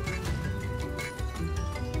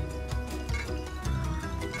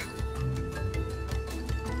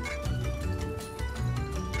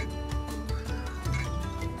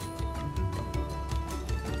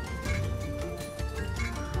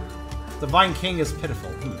 Divine King is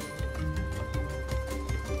pitiful.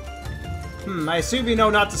 I assume you know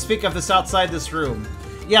not to speak of this outside this room.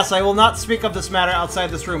 Yes, I will not speak of this matter outside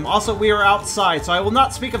this room. Also, we are outside, so I will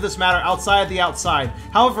not speak of this matter outside the outside.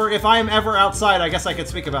 However, if I am ever outside, I guess I could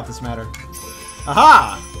speak about this matter.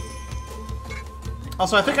 Aha!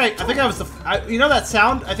 Also, I think I was the... you know that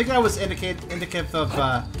sound? I think that was indicative of...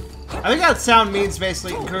 I think that sound means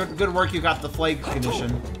basically, good work, you got the flag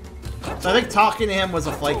condition. So I think talking to him was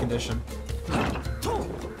a flag condition.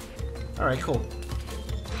 Alright, cool.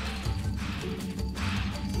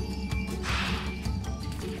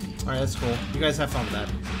 Alright, that's cool. You guys have fun with that.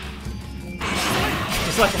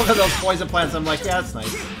 Just like, look at those poison plants, I'm like, yeah, that's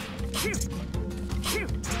nice.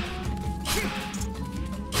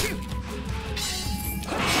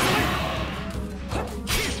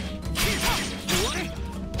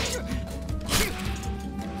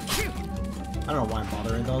 I don't know why I'm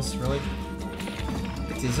bothering those, really.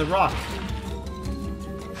 It is a rock.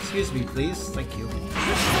 Excuse me, please. Thank you.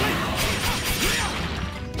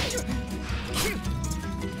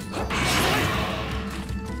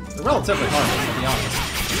 They're relatively harmless, I'll be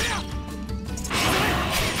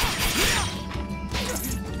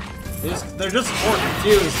honest. They're just more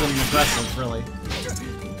confused than aggressive, really.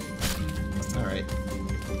 Alright.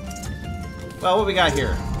 Well, what we got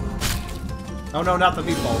here? Oh no, not the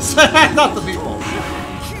meatballs. Not the meatballs.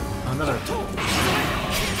 Oh, another.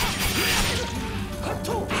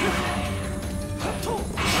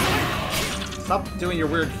 Stop doing your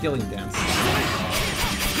weird healing dance.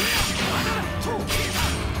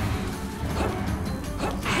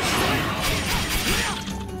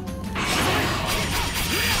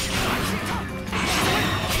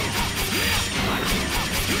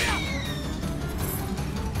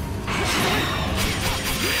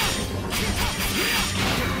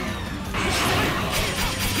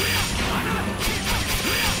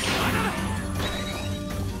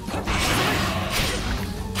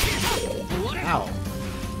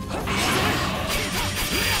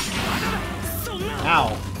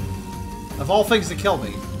 Ow. Of all things to kill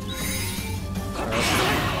me.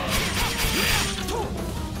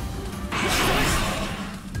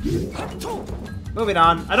 Moving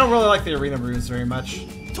on. I don't really like the arena moves very much.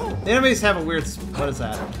 The enemies have a weird... What is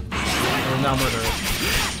that? Oh, now murder.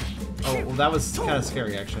 Oh, well, that was kind of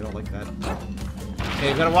scary, actually. I don't like that.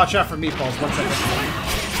 Okay, you gotta watch out for meatballs. 1 second.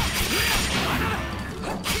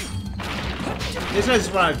 These guys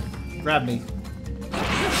just want to grab me.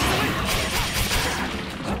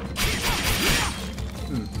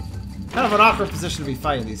 Kind of an awkward position to be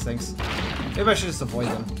fighting these things. Maybe I should just avoid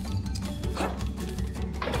them.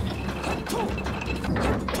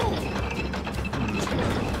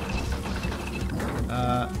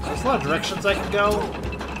 There's a lot of directions I can go.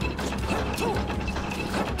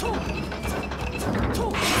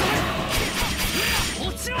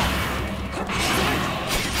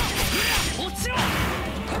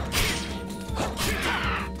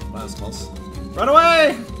 Well, that was close. Run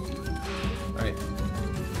away! Alright.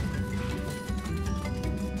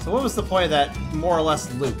 So what was the point of that more or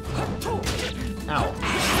less loop? Ow.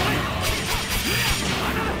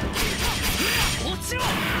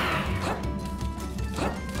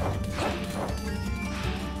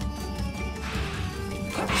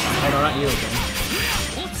 Oh no, not you again.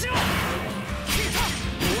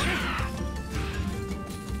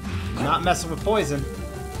 Not messing with poison.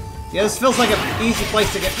 Yeah, this feels like an easy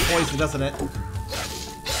place to get poisoned, doesn't it?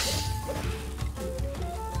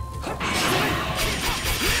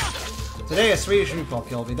 Today a Swedish meatball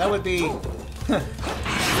killed me. That would be...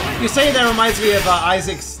 You say that reminds me of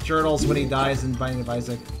Isaac's journals when he dies in Binding of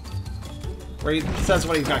Isaac. Where he says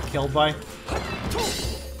what he got killed by.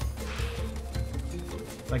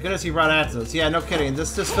 My goodness, he brought answers. Yeah, no kidding.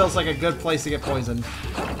 This just feels like a good place to get poisoned.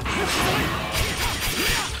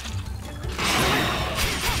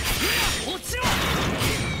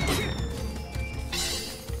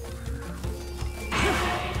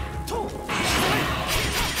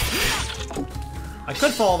 I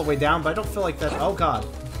could fall all the way down, but I don't feel like that. Oh god.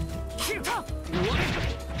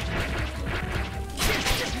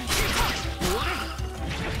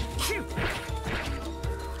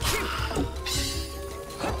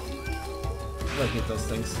 I hate those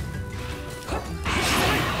things.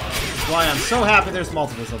 That's why I'm so happy there's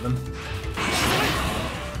multiples of them.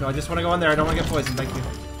 No, I just want to go in there. I don't want to get poisoned. Thank you.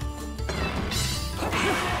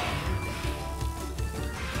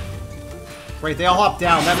 Great, they all hop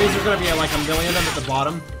down. That means there's going to be like a million of them at the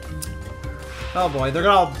bottom. Oh boy, they're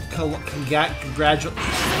going to all congratulate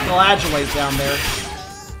down there.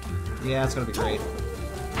 Yeah, it's going to be great.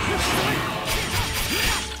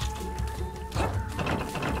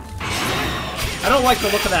 I don't like the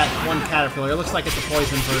look of that one caterpillar. It looks like it's a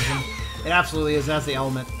poison version. It absolutely is. That's the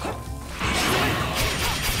element.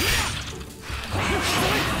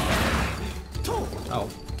 Oh.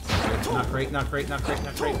 Not great, not great, not great,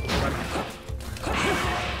 not great. Run.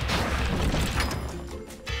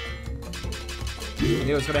 I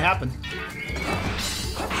knew it was going to happen.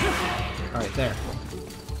 Alright, there.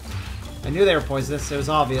 I knew they were poisonous. It was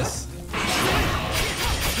obvious.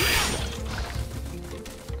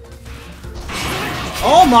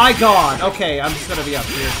 Oh my god! Okay, I'm just gonna be up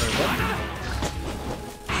here for a bit.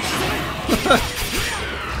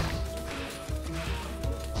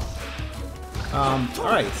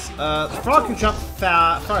 Alright. The frog can jump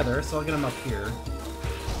farther, so I'll get him up here.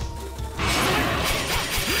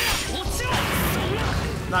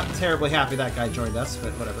 Not terribly happy that guy joined us,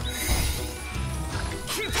 but whatever.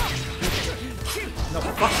 No,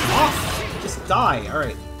 fuck off! Just die!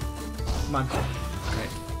 Alright. Come on. Alright.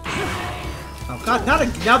 Oh god, not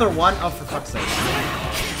another one! Oh, for fuck's sake.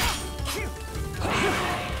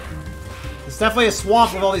 It's definitely a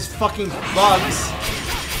swamp with all these fucking bugs.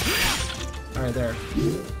 Alright, there.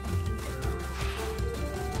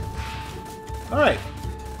 Alright.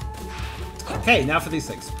 Okay, now for these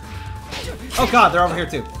things. Oh god, they're over here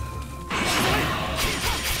too.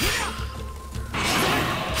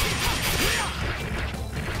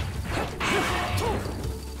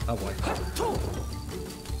 Oh boy.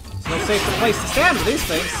 There's no safe place to stand with these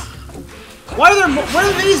things. Why are there? Where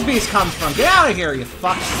do these bees come from? Get out of here, you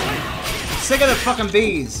fucks! I'm sick of the fucking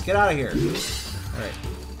bees. Get out of here. All right.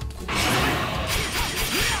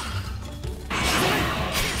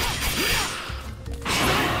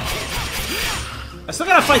 I still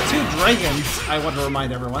gotta fight 2 dragons. I want to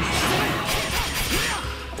remind everyone.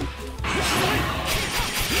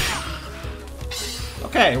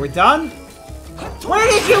 Okay, we're done. Where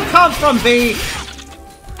did you come from, bee?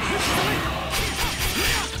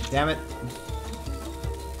 Damn it.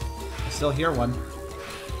 I still hear one.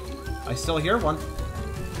 I still hear one.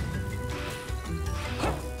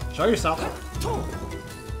 Show yourself.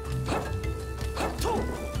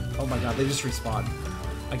 Oh my god, they just respawn.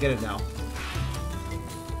 I get it now.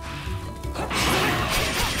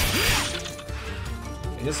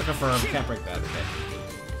 Okay, just to confirm, can't break that, okay.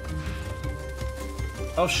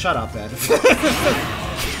 Oh, shut up, Ed.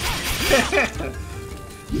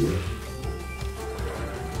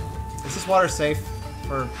 Is this water safe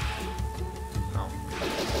for... Oh.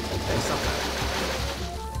 Okay, stop that.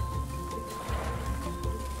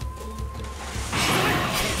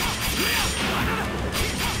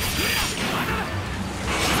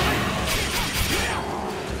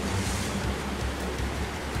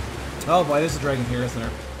 Oh boy, there's a dragon here, isn't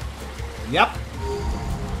there? Yep.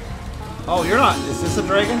 Oh, you're not. Is this a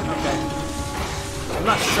dragon? Okay. I'm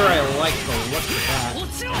not sure I like the look of that.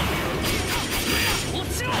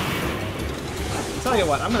 I'll tell you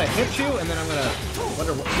what, I'm gonna hit you, and then I'm gonna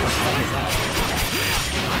wonder what the fuck is that.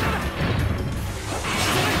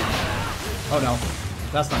 Oh no,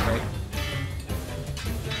 that's not great.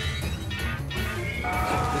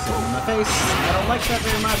 This is in my face. I don't like that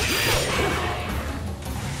very much.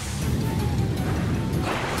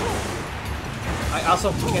 I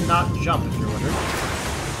also cannot jump, if you're wondering.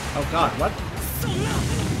 Oh god, what?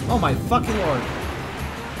 Oh my fucking lord.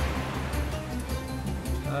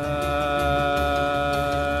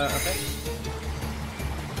 Okay.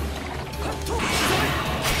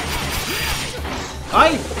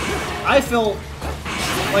 I feel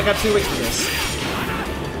like I'm too weak for this.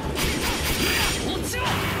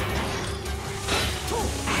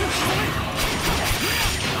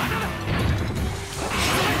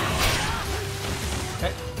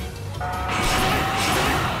 Okay.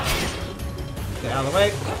 Get out of the way.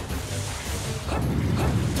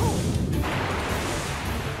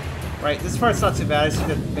 Right, this part's not too bad. I just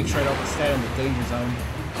need to make sure I don't stand in the danger zone.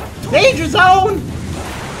 Danger zone!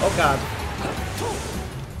 Oh god.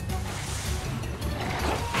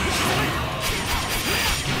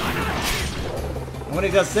 And when he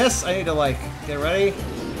does this, I need to, like, get ready.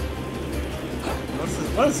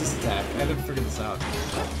 What is this attack? I haven't figured this out.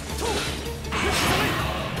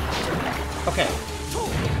 Okay.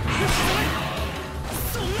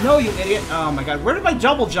 No, you idiot. Oh my god. Where did my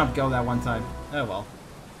double jump go that one time? Oh well.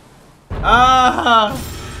 I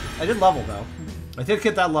did level, though. I did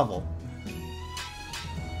get that level.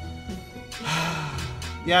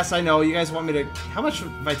 Yes, I know. You guys want me to... How much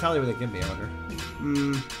vitality would they give me, I wonder?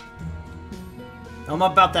 I'm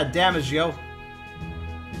about that damage, yo.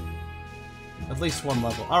 At least one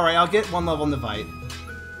level. Alright, I'll get one level in the Vite.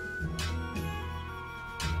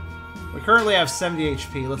 We currently have 70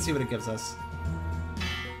 HP. Let's see what it gives us.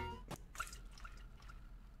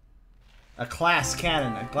 A class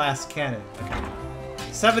cannon. A glass cannon. Okay.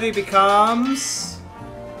 70 becomes...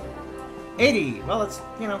 80. Well, it's,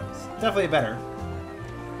 you know, it's definitely better.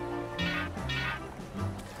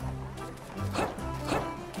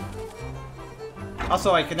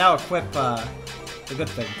 Also, I can now equip the good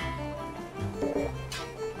thing.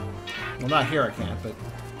 Well, not here I can't, but...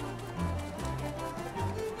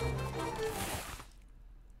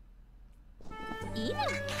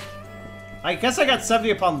 I guess I got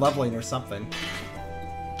 70 upon leveling or something.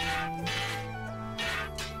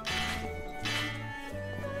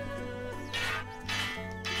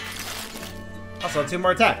 Also, 2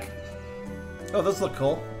 more attack. Oh, those look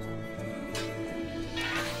cool.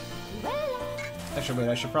 Actually, wait,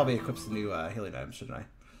 I should probably equip the new healing items, shouldn't I?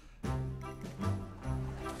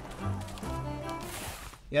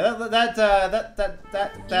 Yeah,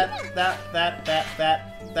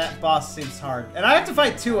 that boss seems hard. And I have to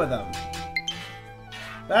fight 2 of them.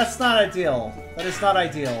 That's not ideal. That is not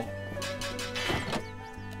ideal.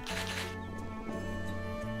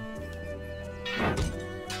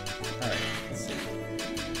 Alright, let's see.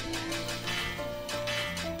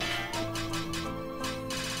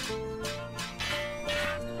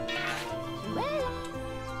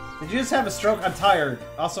 Did you just have a stroke? I'm tired.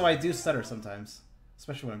 Also, I do stutter sometimes.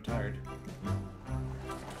 Especially when I'm tired.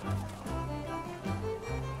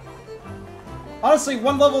 Honestly,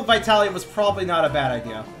 1 level of vitality was probably not a bad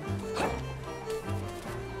idea.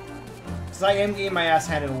 Because I am getting my ass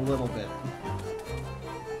handed a little bit.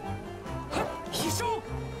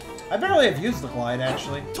 I barely have used the glide,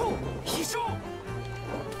 actually.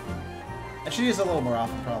 I should use it a little more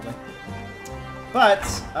often, probably. But,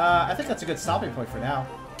 I think that's a good stopping point for now.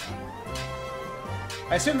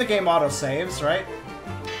 I assume the game auto-saves, right?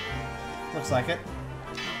 Looks like it.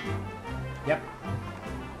 Yep.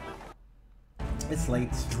 It's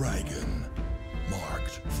late. Dragon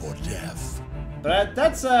marked for death. But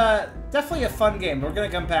that's definitely a fun game. We're gonna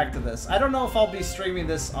come back to this. I don't know if I'll be streaming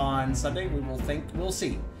this on Sunday. We'll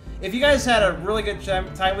see. If you guys had a really good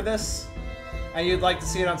time with this, and you'd like to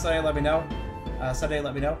see it on Sunday, let me know. Sunday,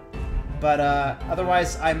 let me know. But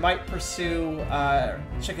otherwise, I might pursue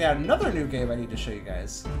checking out another new game I need to show you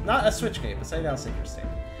guys. Not a Switch game, but something else interesting.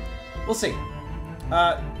 We'll see.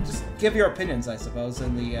 Just give your opinions, I suppose,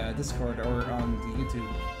 in the Discord or on the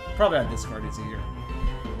YouTube. Probably on Discord, it's easier.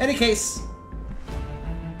 Any case,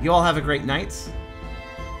 you all have a great night,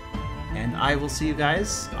 and I will see you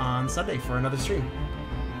guys on Sunday for another stream.